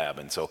big lab,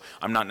 and so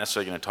I'm not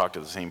necessarily going to talk to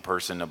the same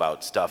person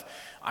about stuff.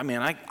 I mean,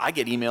 I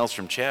get emails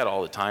from Chad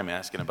all the time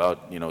asking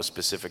about, you know,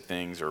 specific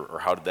things, or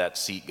how did that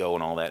seat go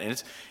and all that.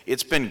 And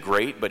it's been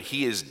great, but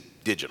he is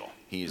digital.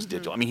 He is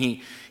digital. I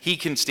mean, he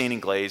can stain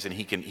and glaze, and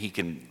he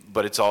can,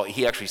 but it's all,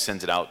 he actually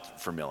sends it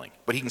out for milling.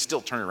 But he can still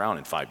turn it around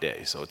in 5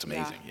 days, so it's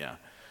amazing. Yeah.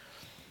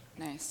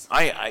 Nice.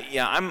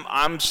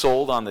 I'm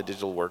sold on the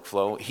digital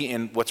workflow.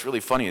 And what's really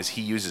funny is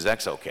he uses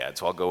ExcelCAD,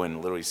 so I'll go in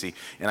and literally see.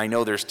 And I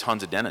know there's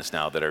tons of dentists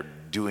now that are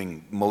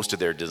doing most of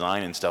their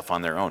design and stuff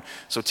on their own.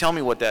 So tell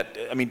me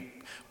I mean,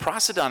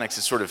 prosthodontics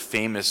is sort of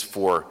famous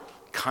for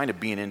kind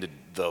of being into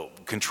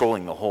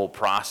controlling the whole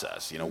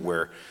process, you know,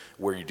 where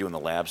you're doing the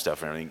lab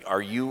stuff and everything.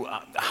 Are you,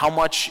 how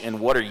much and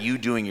what are you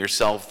doing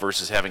yourself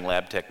versus having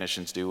lab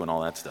technicians do and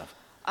all that stuff?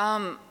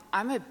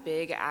 I'm a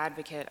big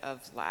advocate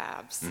of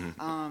labs.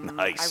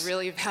 Nice. I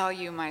really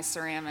value my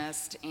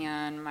ceramist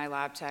and my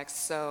lab techs.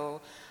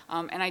 So,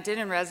 and I did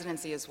in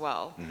residency as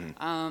well.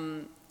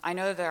 I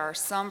know there are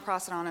some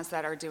prosthodontists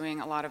that are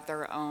doing a lot of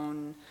their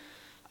own,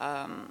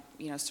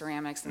 you know,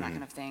 ceramics and that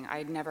kind of thing.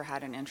 I'd never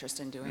had an interest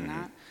in doing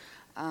that.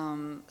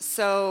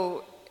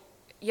 So,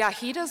 yeah,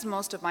 he does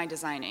most of my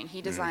designing.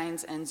 He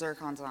designs in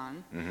zircons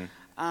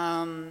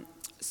on.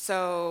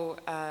 So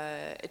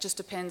it just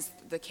depends.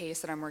 The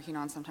case that I'm working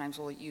on, sometimes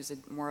we'll use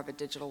more of a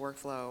digital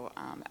workflow.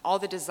 All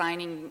the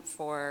designing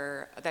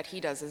that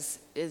he does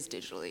is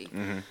digitally.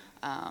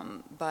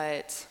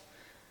 But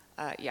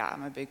yeah,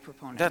 I'm a big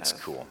proponent. That's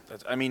cool.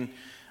 I mean,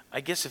 I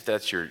guess if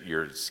that's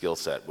your skill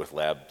set with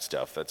lab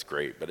stuff, that's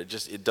great. But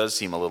it does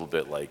seem a little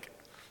bit like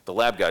the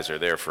lab guys are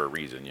there for a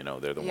reason. You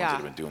know, they're the ones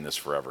that have been doing this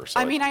forever. So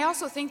I mean, I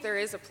also think there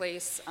is a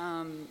place,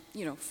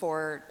 you know,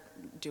 for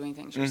doing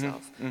things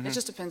yourself. It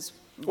just depends.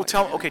 Well,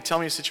 tell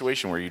me a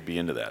situation where you'd be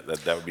into that.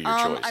 That would be your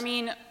choice. I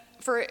mean,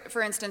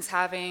 for instance,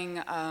 having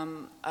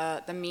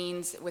the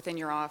means within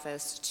your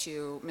office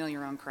to mill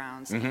your own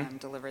crowns and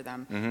deliver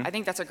them. I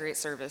think that's a great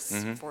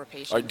service for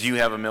patients. Do you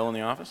have a mill in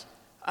the office?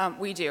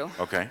 We do.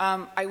 Okay.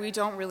 We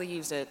don't really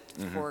use it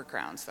for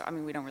crowns, though. I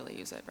mean, we don't really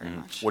use it very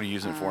much. What are you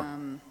using it for?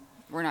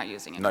 We're not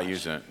using it. Not much.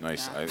 using it.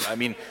 Nice. Yeah. I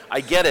mean,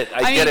 I get it.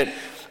 I get it.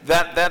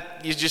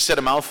 That you just said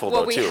a mouthful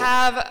Well, though too. we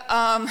have.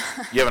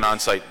 You have an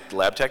on-site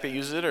lab tech that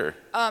uses it, or?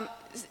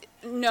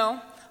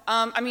 No.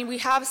 I mean, we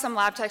have some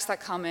lab techs that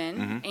come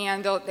in,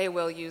 and they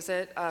will use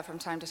it from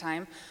time to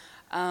time.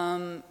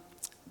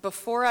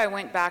 Before I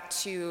went back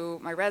to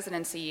my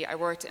residency, I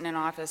worked in an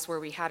office where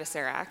we had a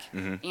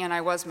CERAC, and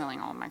I was milling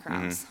all of my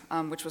crowns,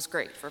 which was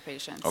great for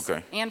patients.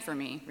 Okay. And for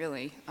me,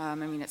 really. I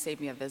mean, it saved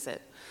me a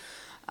visit.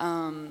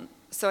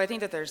 So I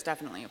think that there's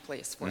definitely a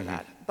place for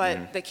that.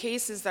 But the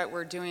cases that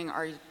we're doing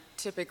are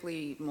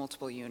typically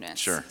multiple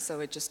units. Sure. So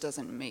it just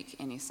doesn't make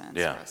any sense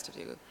Yeah. for us to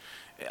do.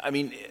 I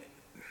mean,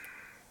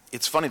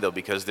 it's funny though,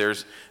 because there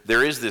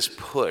is this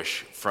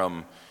push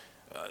from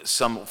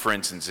for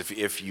instance,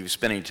 if you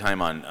spend any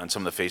time on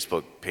some of the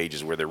Facebook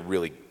pages where they're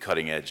really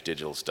cutting edge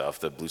digital stuff,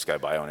 the Blue Sky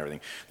Bio and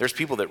everything, there's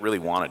people that really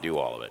want to do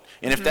all of it.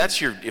 And if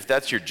that's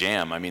your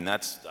jam, I mean, I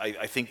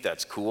think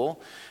that's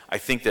cool. I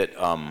think that,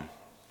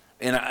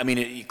 and I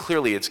mean,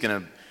 clearly it's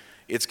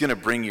gonna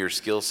bring your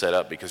skill set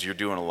up, because you're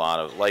doing a lot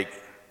of, like,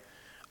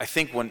 I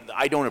think when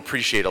I don't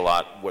appreciate a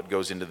lot what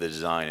goes into the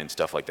design and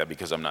stuff like that,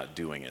 because I'm not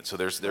doing it. So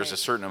there's a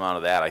certain amount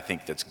of that I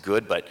think that's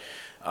good, but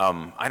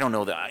I don't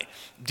know that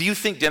do you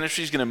think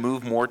dentistry is going to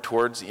move more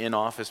towards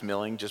in-office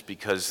milling just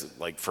because,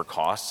 like, for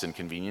costs and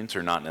convenience,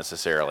 or not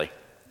necessarily?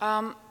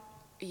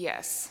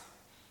 Yes.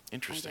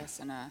 Interesting. I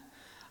guess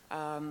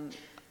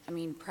I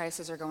mean,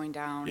 prices are going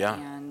down, Yeah.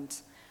 and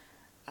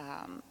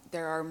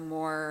there are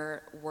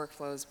more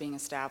workflows being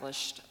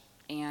established,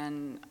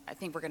 and I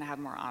think we're going to have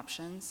more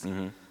options.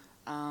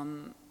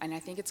 And I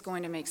think it's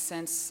going to make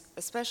sense,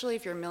 especially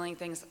if you're milling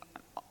things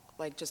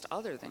like just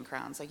other than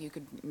crowns. Like, you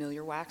could mill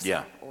your wax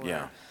up, or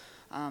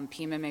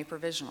PMMA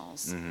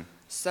provisionals.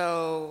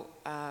 So,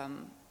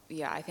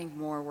 yeah, I think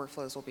more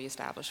workflows will be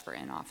established for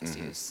in-office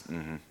use.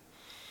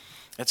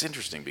 That's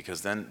interesting,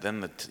 because then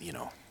you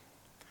know,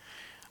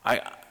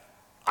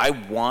 I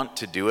want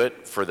to do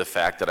it for the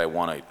fact that I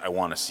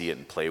want to see it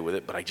and play with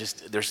it, but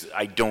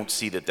I don't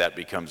see that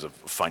becomes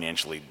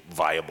financially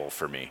viable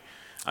for me.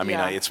 I mean,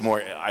 it's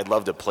more, I'd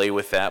love to play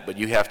with that, but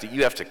you have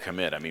to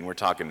commit. I mean, we're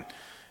talking,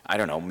 I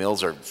don't know,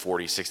 mills are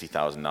 $40,000,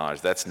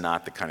 $60,000. That's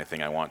not the kind of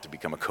thing I want to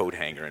become a coat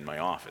hanger in my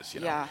office,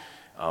 you know? Yeah.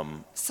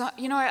 So,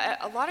 you know,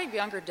 a lot of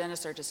younger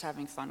dentists are just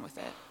having fun with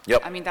it.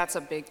 Yep. I mean, that's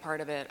a big part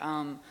of it.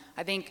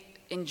 I think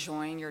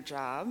enjoying your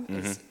job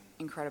is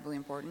incredibly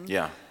important.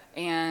 Yeah.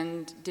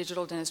 And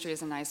digital dentistry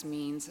is a nice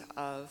means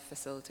of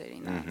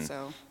facilitating that.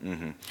 So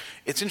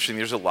It's interesting.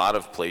 There's a lot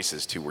of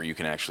places too where you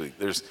can actually.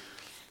 There's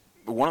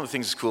one of the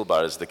things that's cool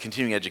about it is the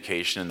continuing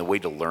education and the way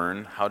to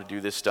learn how to do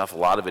this stuff. A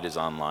lot of it is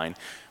online.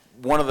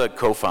 One of the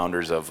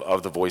co-founders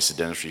of the Voice of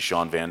Dentistry,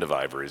 Sean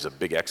Vandeviver, is a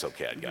big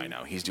exocad guy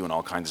now. He's doing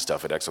all kinds of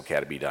stuff at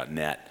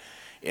exocademy.net,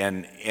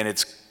 and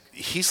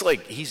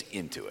he's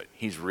into it.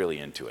 He's really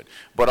into it.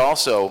 But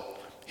also,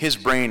 his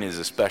brain is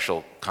a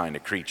special kind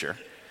of creature.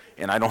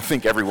 And I don't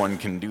think everyone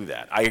can do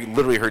that. I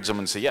literally heard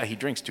someone say, yeah, he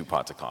drinks 2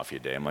 pots of coffee a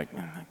day. I'm like,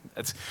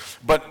 that's.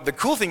 But the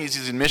cool thing is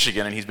he's in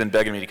Michigan, and he's been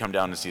begging me to come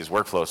down and see his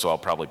workflow, so I'll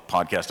probably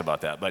podcast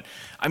about that. But,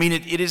 I mean,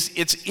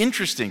 it's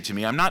interesting to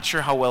me. I'm not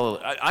sure how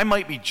well, I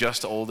might be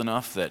just old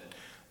enough that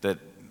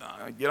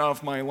get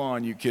off my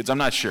lawn, you kids. I'm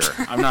not sure.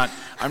 I'm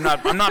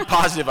not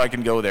positive I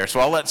can go there. So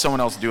I'll let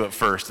someone else do it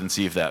first and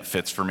see if that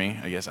fits for me,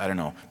 I guess. I don't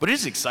know. But it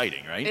is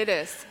exciting, right? it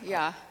is,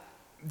 yeah.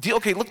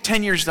 Okay, look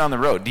 10 years down the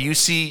road. Do you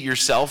see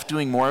yourself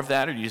doing more of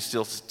that, or do you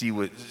still staying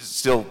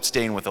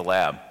with the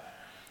lab?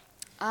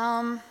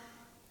 I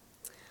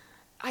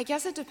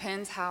guess it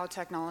depends how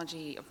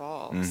technology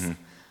evolves.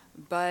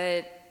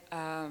 But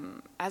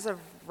as of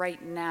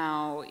right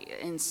now,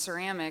 in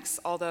ceramics,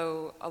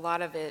 although a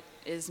lot of it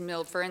is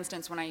milled, for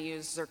instance, when I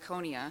use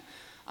zirconia,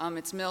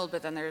 it's milled,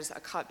 but then there's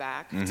a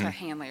cutback to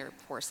hand layer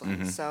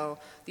porcelain. So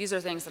these are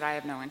things that I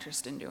have no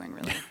interest in doing,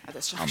 really, at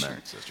this juncture.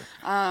 Amen, sister.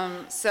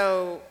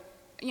 So,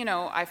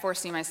 I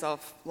foresee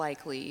myself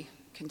likely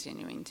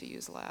continuing to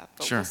use lab,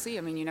 but Sure. we'll see.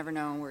 I mean, you never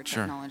know where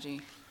technology.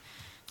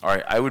 All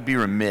right, I would be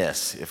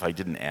remiss if I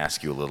didn't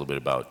ask you a little bit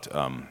about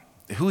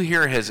who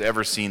here has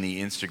ever seen the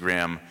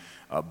Instagram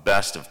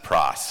best of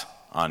pros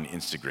on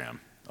Instagram?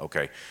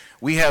 Okay,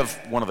 we have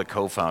one of the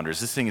co-founders.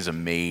 This thing is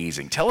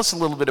amazing. Tell us a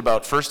little bit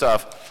about, first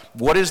off,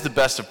 what is the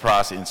best of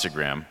pros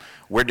Instagram?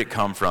 Where did it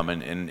come from?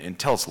 And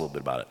tell us a little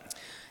bit about it.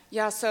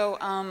 Yeah, so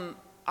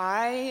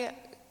I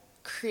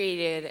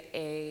created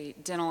a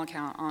dental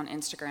account on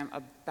Instagram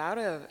about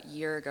a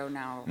year ago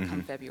now,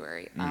 come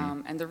February.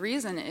 And the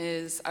reason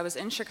is I was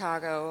in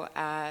Chicago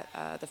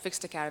at the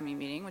Fixed Academy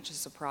meeting, which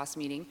is a PROS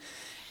meeting,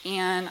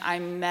 and I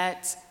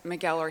met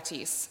Miguel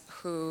Ortiz,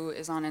 who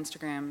is on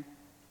Instagram,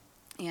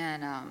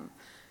 and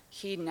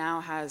he now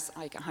has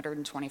like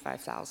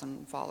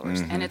 125,000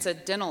 followers, and it's a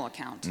dental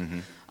account,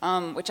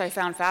 which I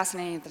found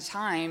fascinating at the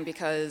time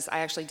because I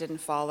actually didn't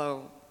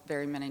follow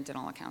very many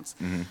dental accounts.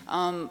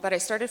 But I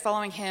started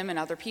following him and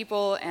other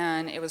people,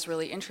 and it was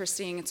really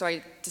interesting. And so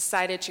I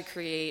decided to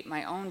create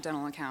my own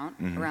dental account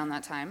around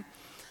that time,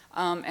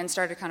 and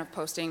started kind of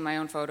posting my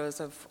own photos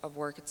of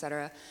work,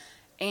 etc.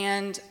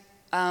 And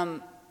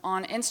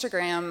on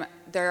Instagram,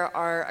 there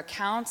are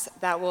accounts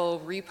that will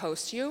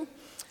repost you,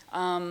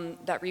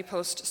 that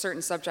repost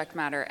certain subject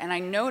matter. And I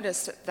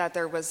noticed that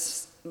there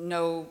was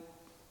no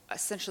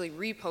essentially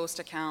repost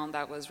account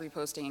that was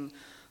reposting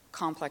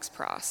complex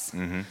pros.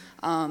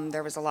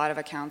 There was a lot of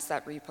accounts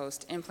that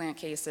repost implant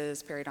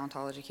cases,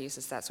 periodontology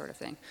cases, that sort of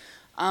thing.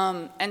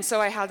 And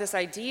so I had this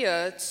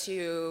idea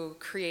to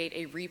create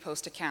a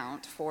repost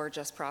account for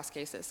just pros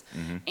cases.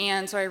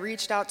 And so I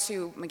reached out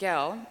to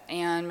Miguel,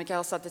 and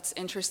Miguel said, it's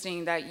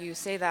interesting that you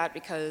say that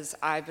because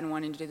I've been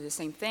wanting to do the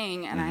same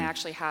thing, and I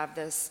actually have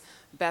this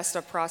best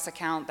of pros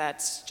account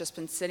that's just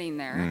been sitting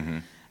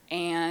there.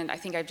 And I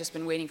think I've just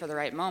been waiting for the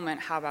right moment.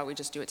 How about we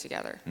just do it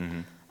together?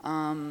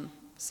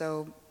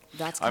 So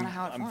that's kind of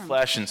how it formed. I'm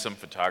flashing some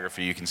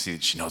photography. You can see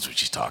that she knows what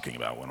she's talking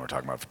about when we're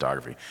talking about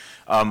photography.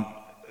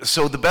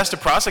 So the best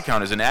of pros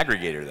account is an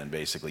aggregator then,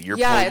 basically. It's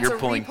a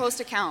repost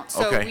account.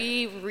 So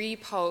we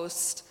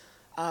repost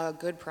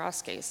good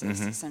pros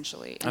cases,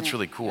 essentially. And That's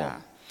really cool.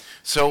 Yeah.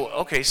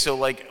 So, so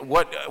like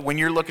when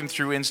you're looking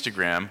through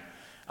Instagram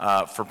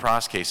for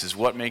pros cases,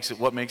 what makes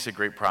a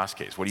great pros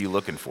case? What are you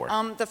looking for?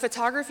 The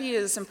photography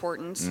is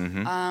important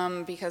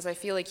because I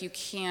feel like you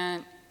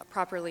can't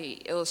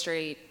properly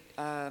illustrate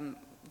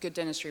good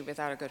dentistry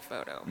without a good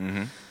photo.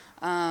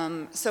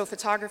 So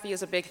photography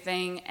is a big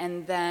thing,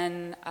 and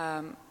then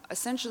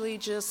essentially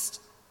just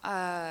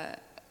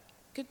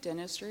good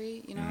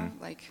dentistry,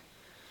 like.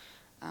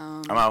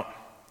 I'm out.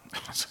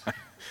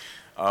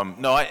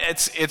 No,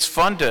 it's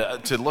fun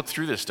to look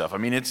through this stuff. I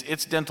mean,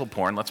 it's dental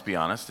porn. Let's be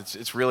honest.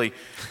 It's really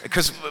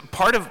because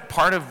part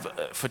of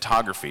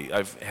photography.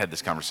 I've had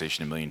this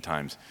conversation a million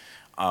times.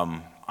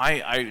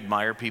 I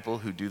admire people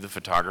who do the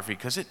photography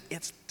because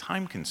it's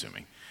time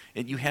consuming.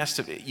 You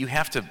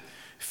have to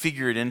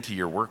figure it into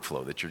your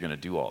workflow that you're going to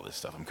do all this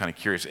stuff. I'm kind of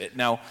curious.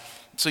 Now,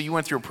 so you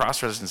went through a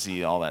pros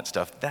residency, all that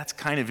stuff. That's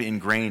kind of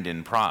ingrained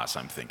in pros,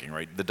 I'm thinking,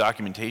 right? The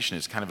documentation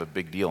is kind of a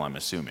big deal, I'm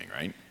assuming,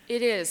 right?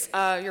 It is.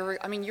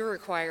 You're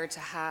required to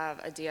have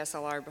a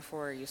DSLR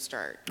before you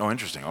start. Oh,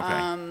 interesting.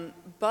 Okay.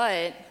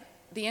 But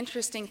the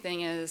interesting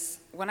thing is,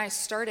 when I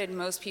started,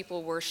 most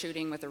people were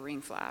shooting with a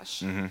ring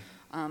flash.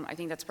 I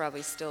think that's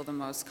probably still the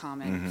most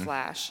common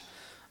flash.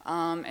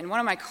 And one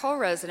of my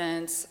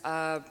co-residents,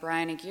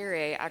 Brian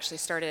Aguirre, actually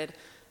started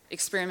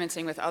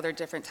experimenting with other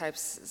different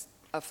types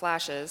of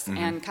flashes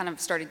and kind of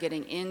started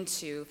getting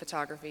into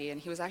photography, and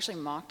he was actually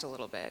mocked a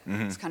little bit.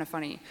 It's kind of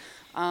funny.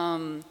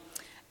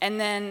 And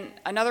then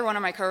another one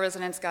of my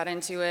co-residents got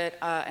into it,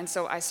 and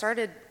so I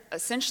started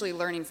essentially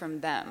learning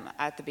from them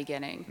at the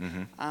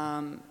beginning.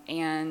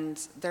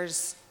 And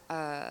there's,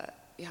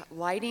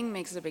 lighting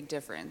makes a big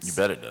difference. You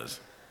bet it does.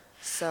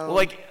 So, Well,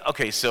 like,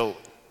 okay, so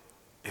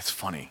it's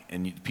funny,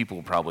 and people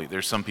will probably,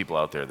 there's some people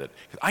out there that,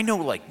 I know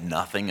like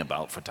nothing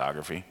about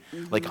photography.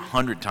 Like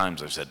 100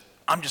 times I've said,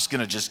 I'm just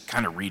gonna just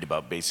kind of read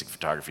about basic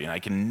photography, and I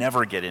can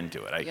never get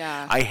into it.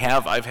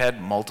 I've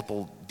had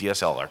multiple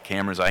DSLR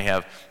cameras. I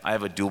have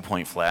a dual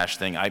point flash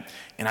thing. I'm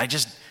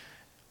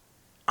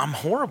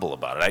horrible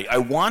about it. I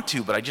want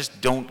to, but I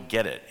just don't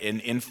get it.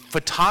 And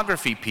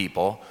photography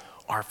people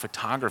are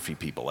photography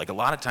people. Like a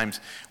lot of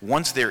times,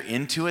 once they're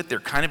into it, they're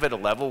kind of at a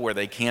level where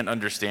they can't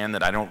understand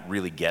that I don't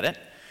really get it.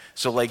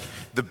 So like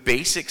the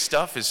basic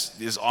stuff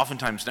is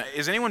oftentimes,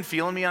 is anyone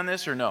feeling me on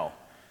this or no?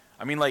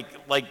 I mean,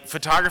 like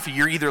photography,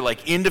 you're either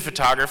like into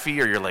photography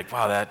or you're like,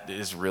 wow, that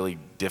is really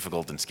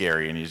difficult and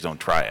scary, and you just don't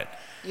try it.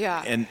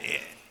 Yeah. And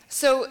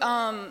so,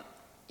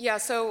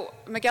 so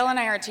Miguel and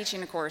I are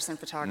teaching a course in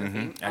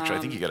photography. Actually, I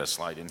think you got to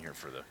slide in here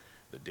for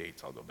the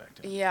dates. I'll go back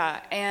to it.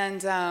 Yeah,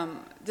 and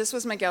this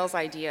was Miguel's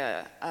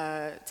idea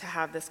to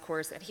have this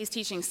course. He's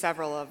teaching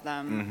several of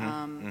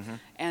them,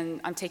 and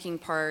I'm taking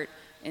part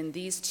in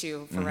these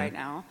two for right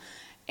now.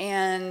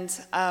 And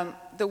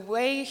the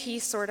way he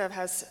sort of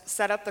has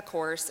set up the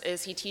course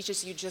is he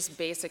teaches you just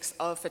basics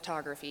of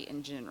photography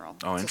in general.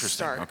 Oh, interesting.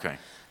 Start. Okay.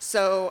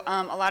 So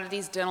a lot of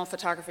these dental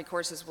photography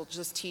courses will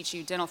just teach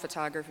you dental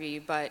photography,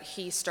 but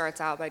he starts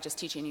out by just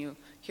teaching you,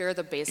 here are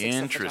the basics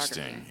of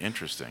photography.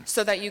 Interesting.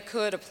 So that you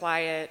could apply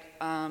it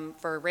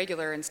for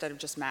regular instead of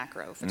just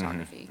macro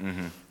photography.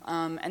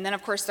 And then,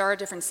 of course, there are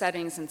different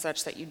settings and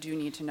such that you do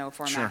need to know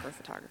for macro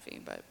photography.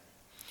 But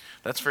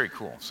that's very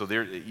cool. So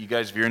there, you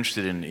guys, if you're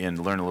interested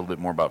in learning a little bit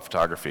more about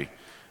photography,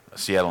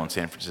 Seattle and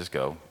San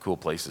Francisco, cool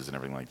places and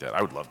everything like that,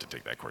 I would love to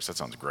take that course. That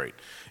sounds great.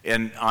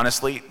 And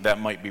honestly, that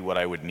might be what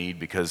I would need,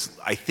 because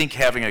I think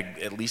having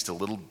at least a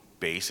little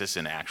basis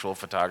in actual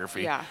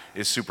photography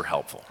is super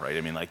helpful, right?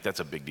 I mean, like, that's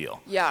a big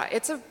deal. Yeah,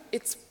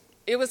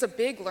 it was a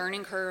big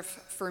learning curve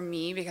for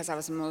me because I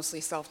was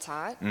mostly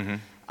self-taught.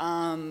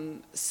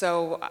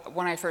 So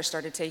when I first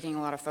started taking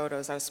a lot of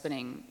photos, I was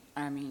spending,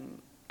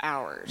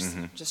 hours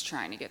just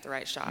trying to get the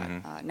right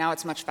shot. Now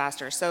it's much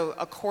faster. So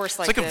a course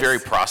like this... It's like a very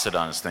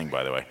prosthodontist thing,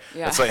 by the way.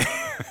 Yeah. It's like,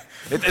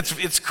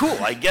 it's cool,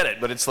 I get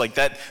it, but it's like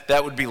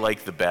that would be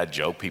like the bad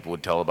joke people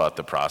would tell about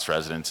the pros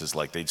residents, is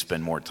like they'd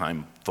spend more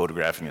time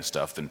photographing his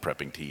stuff than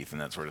prepping teeth and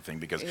that sort of thing,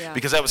 because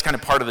that was kind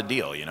of part of the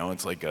deal, you know?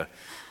 It's like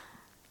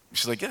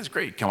she's like, yeah, it's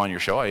great. Come on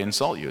your show, I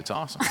insult you. It's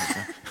awesome.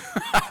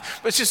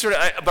 But it's just sort of,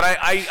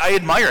 I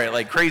admire it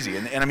like crazy.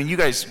 And I mean, you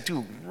guys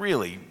do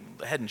really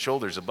head and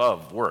shoulders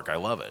above work. I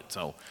love it.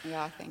 So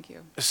yeah, thank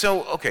you.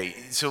 So okay,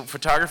 so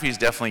photography is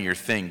definitely your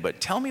thing,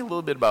 but tell me a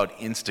little bit about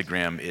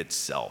Instagram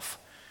itself.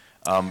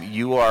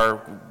 You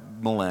are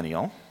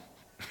millennial.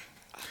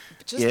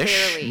 Just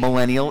barely.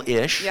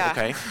 Millennial-ish. Yeah.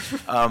 Okay.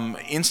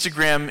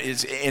 Instagram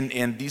is,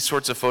 and these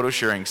sorts of photo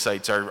sharing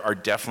sites are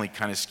definitely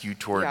kind of skewed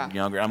toward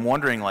younger. I'm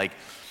wondering, like,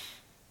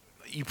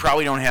 you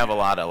probably don't have a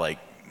lot of, like,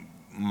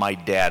 my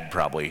dad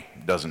probably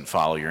doesn't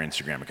follow your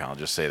Instagram account. I'll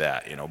just say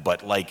that, you know.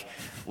 But like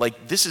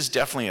this is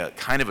definitely a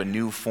kind of a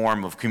new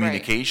form of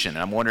communication. And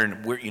I'm wondering,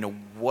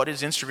 what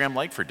is Instagram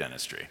like for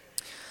dentistry?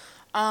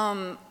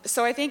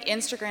 So I think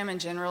Instagram in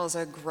general is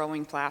a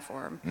growing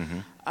platform,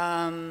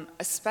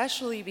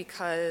 especially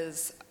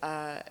because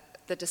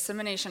the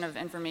dissemination of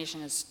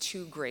information is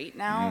too great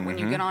now. When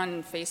you get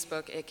on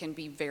Facebook, it can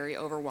be very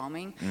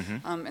overwhelming.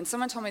 And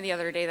someone told me the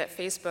other day that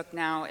Facebook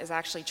now is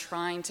actually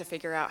trying to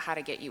figure out how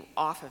to get you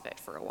off of it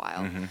for a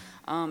while,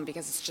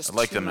 because it's just I'd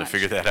like too them much. to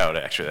figure that out,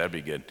 actually. That'd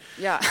be good.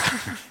 Yeah.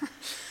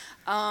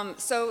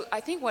 So I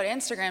think what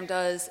Instagram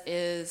does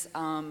is,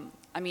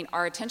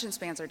 our attention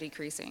spans are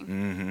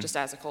decreasing just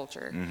as a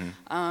culture.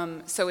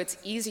 So it's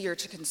easier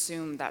to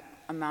consume that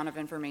amount of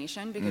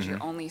information because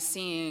you're only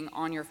seeing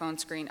on your phone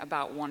screen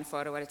about one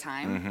photo at a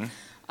time.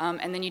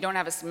 And then you don't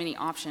have as many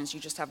options, you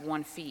just have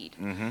one feed.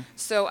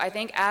 So I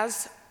think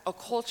as a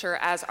culture,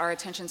 as our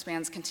attention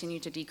spans continue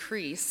to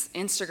decrease,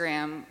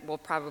 Instagram will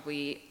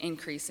probably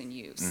increase in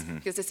use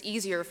because it's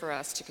easier for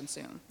us to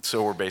consume.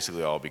 So we're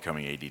basically all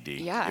becoming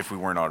ADD, if we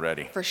weren't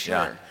already. For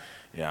sure.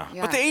 Yeah.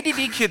 But the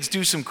ADD kids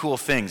do some cool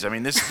things. I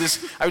mean,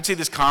 this I would say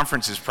this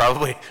conference is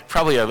probably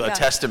a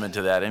testament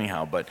to that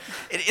anyhow. But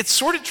it's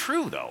sort of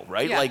true though,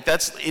 right? Yeah. Like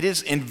it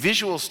is in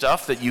visual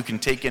stuff that you can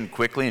take in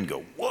quickly and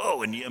go,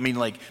 whoa. And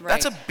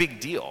that's a big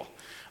deal.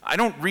 I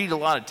don't read a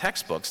lot of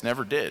textbooks,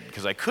 never did,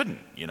 because I couldn't,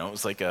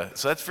 It's like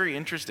so that's very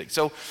interesting.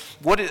 So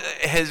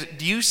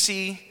do you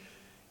see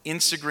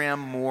Instagram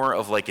more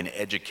of like an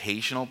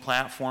educational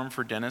platform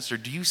for dentists, or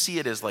do you see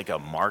it as like a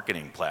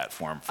marketing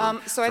platform for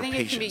So I think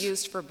patients? it can be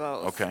used for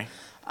both. Okay.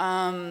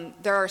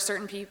 There are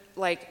certain people,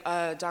 like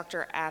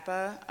Dr.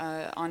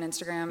 Appa on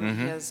Instagram,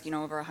 he has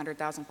over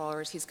 100,000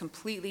 followers. He's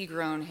completely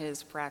grown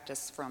his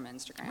practice from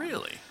Instagram.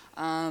 Really?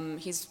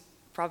 He's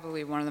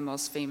probably one of the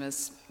most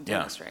famous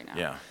dentists right now.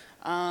 Yeah.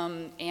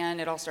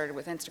 And it all started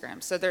with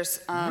Instagram. So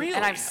there's, Really?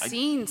 and I've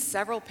seen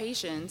several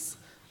patients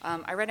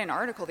I read an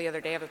article the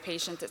other day of a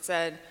patient that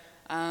said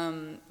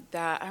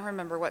that, I don't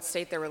remember what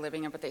state they were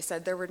living in, but they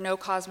said there were no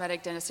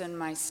cosmetic dentists in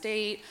my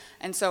state,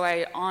 and so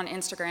on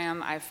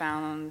Instagram, I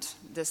found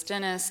this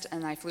dentist,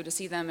 and I flew to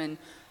see them, and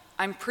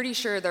I'm pretty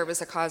sure there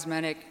was a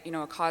cosmetic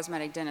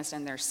dentist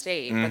in their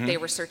state, but they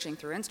were searching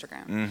through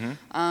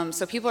Instagram.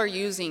 So people are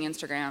using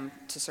Instagram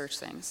to search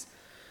things.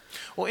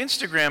 Well,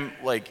 Instagram,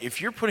 like, if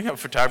you're putting up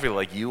photography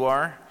like you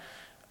are,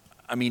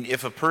 I mean,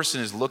 if a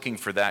person is looking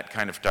for that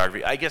kind of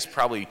photography, I guess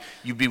probably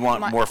you'd be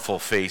wanting more full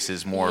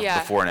faces, more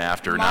before and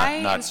after.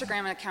 My not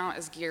Instagram account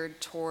is geared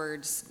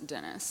towards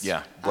dentists.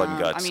 Yeah, blood and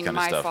guts I mean, kind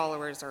of my stuff.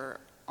 followers are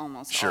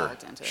almost all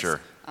dentists. Sure.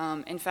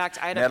 In fact,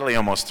 I had Natalie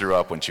almost threw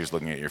up when she was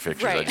looking at your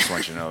pictures. I Right. just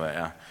want you to know that,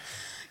 yeah.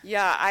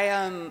 Yeah,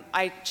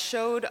 I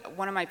showed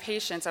one of my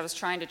patients, I was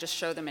trying to just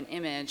show them an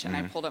image, and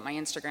I pulled up my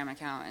Instagram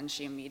account, and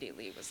she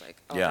immediately was like,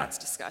 oh, that's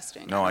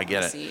disgusting. No, I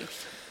get it. See.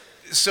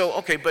 So,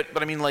 okay, but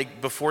I mean,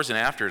 like, befores and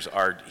afters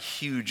are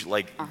huge.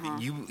 Like,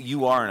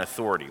 you are an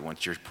authority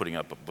once you're putting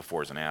up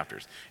befores and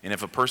afters. And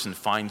if a person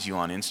finds you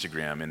on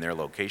Instagram in their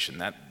location,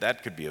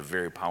 that could be a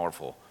very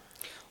powerful.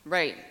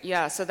 Right,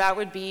 yeah, so that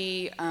would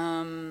be,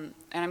 and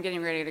I'm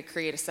getting ready to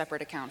create a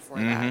separate account for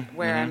that,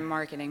 where I'm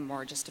marketing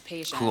more just to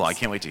patients. Cool, I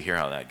can't wait to hear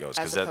how that goes.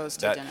 As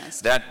opposed to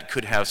dentists. That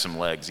could have some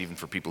legs, even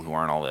for people who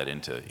aren't all that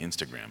into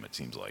Instagram, it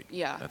seems like.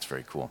 Yeah. That's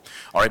very cool.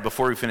 All right,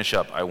 before we finish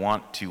up, I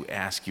want to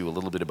ask you a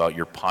little bit about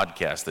your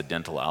podcast, The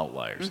Dental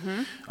Outliers.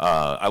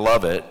 I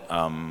love it.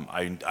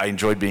 I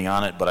enjoyed being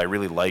on it, but I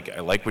really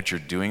like what you're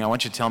doing. I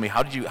want you to tell me,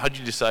 how did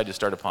you decide to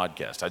start a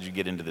podcast? How did you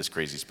get into this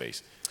crazy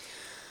space?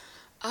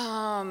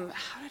 How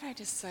did I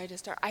decide to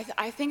start?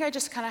 I think I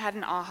just kind of had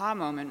an aha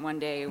moment one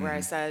day where I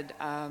said,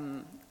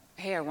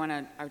 hey,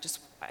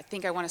 I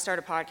think I want to start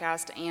a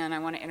podcast, and I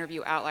want to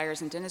interview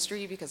outliers in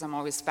dentistry because I'm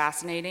always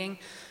fascinated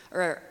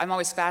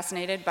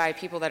by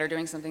people that are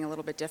doing something a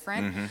little bit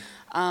different.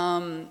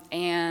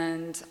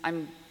 And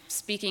I'm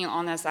speaking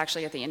on this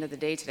actually at the end of the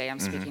day today. I'm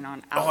speaking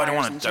on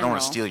outliers in general. I don't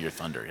want to steal your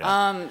thunder.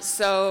 Yeah.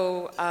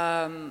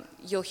 So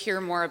you'll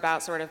hear more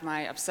about sort of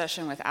my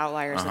obsession with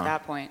outliers at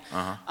that point.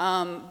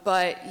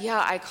 But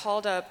yeah, I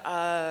called up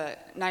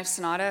Knife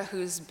Sonata,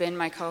 who's been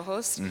my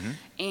co-host,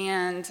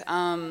 and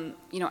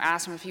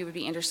asked him if he would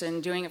be interested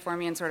in doing it for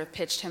me, and sort of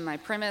pitched him my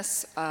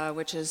premise,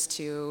 which is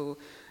to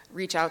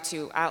reach out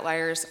to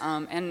outliers.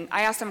 And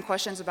I asked them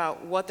questions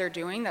about what they're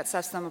doing that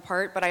sets them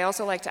apart, but I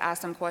also like to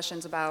ask them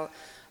questions about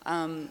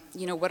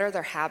what are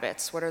their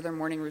habits? What are their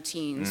morning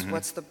routines?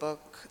 What's the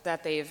book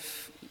that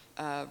they've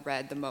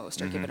read the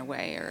most or given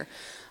away? Or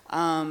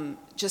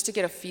just to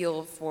get a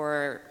feel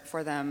for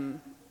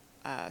them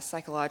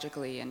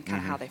psychologically and kind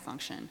of how they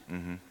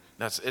function.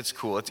 It's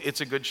cool.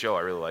 It's a good show. I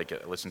really like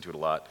it. I listen to it a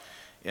lot.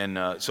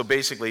 And so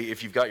basically,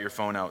 if you've got your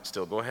phone out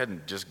still, go ahead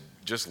and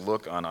just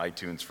look on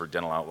iTunes for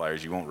Dental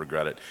Outliers. You won't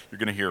regret it. You're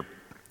going to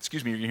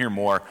hear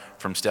more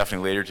from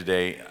Stephanie later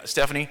today.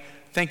 Stephanie,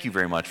 thank you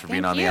very much for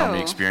being on the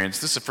LME Experience.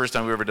 This is the first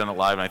time we've ever done it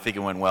live, and I think it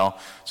went well.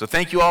 So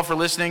thank you all for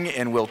listening,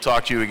 and we'll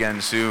talk to you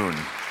again soon.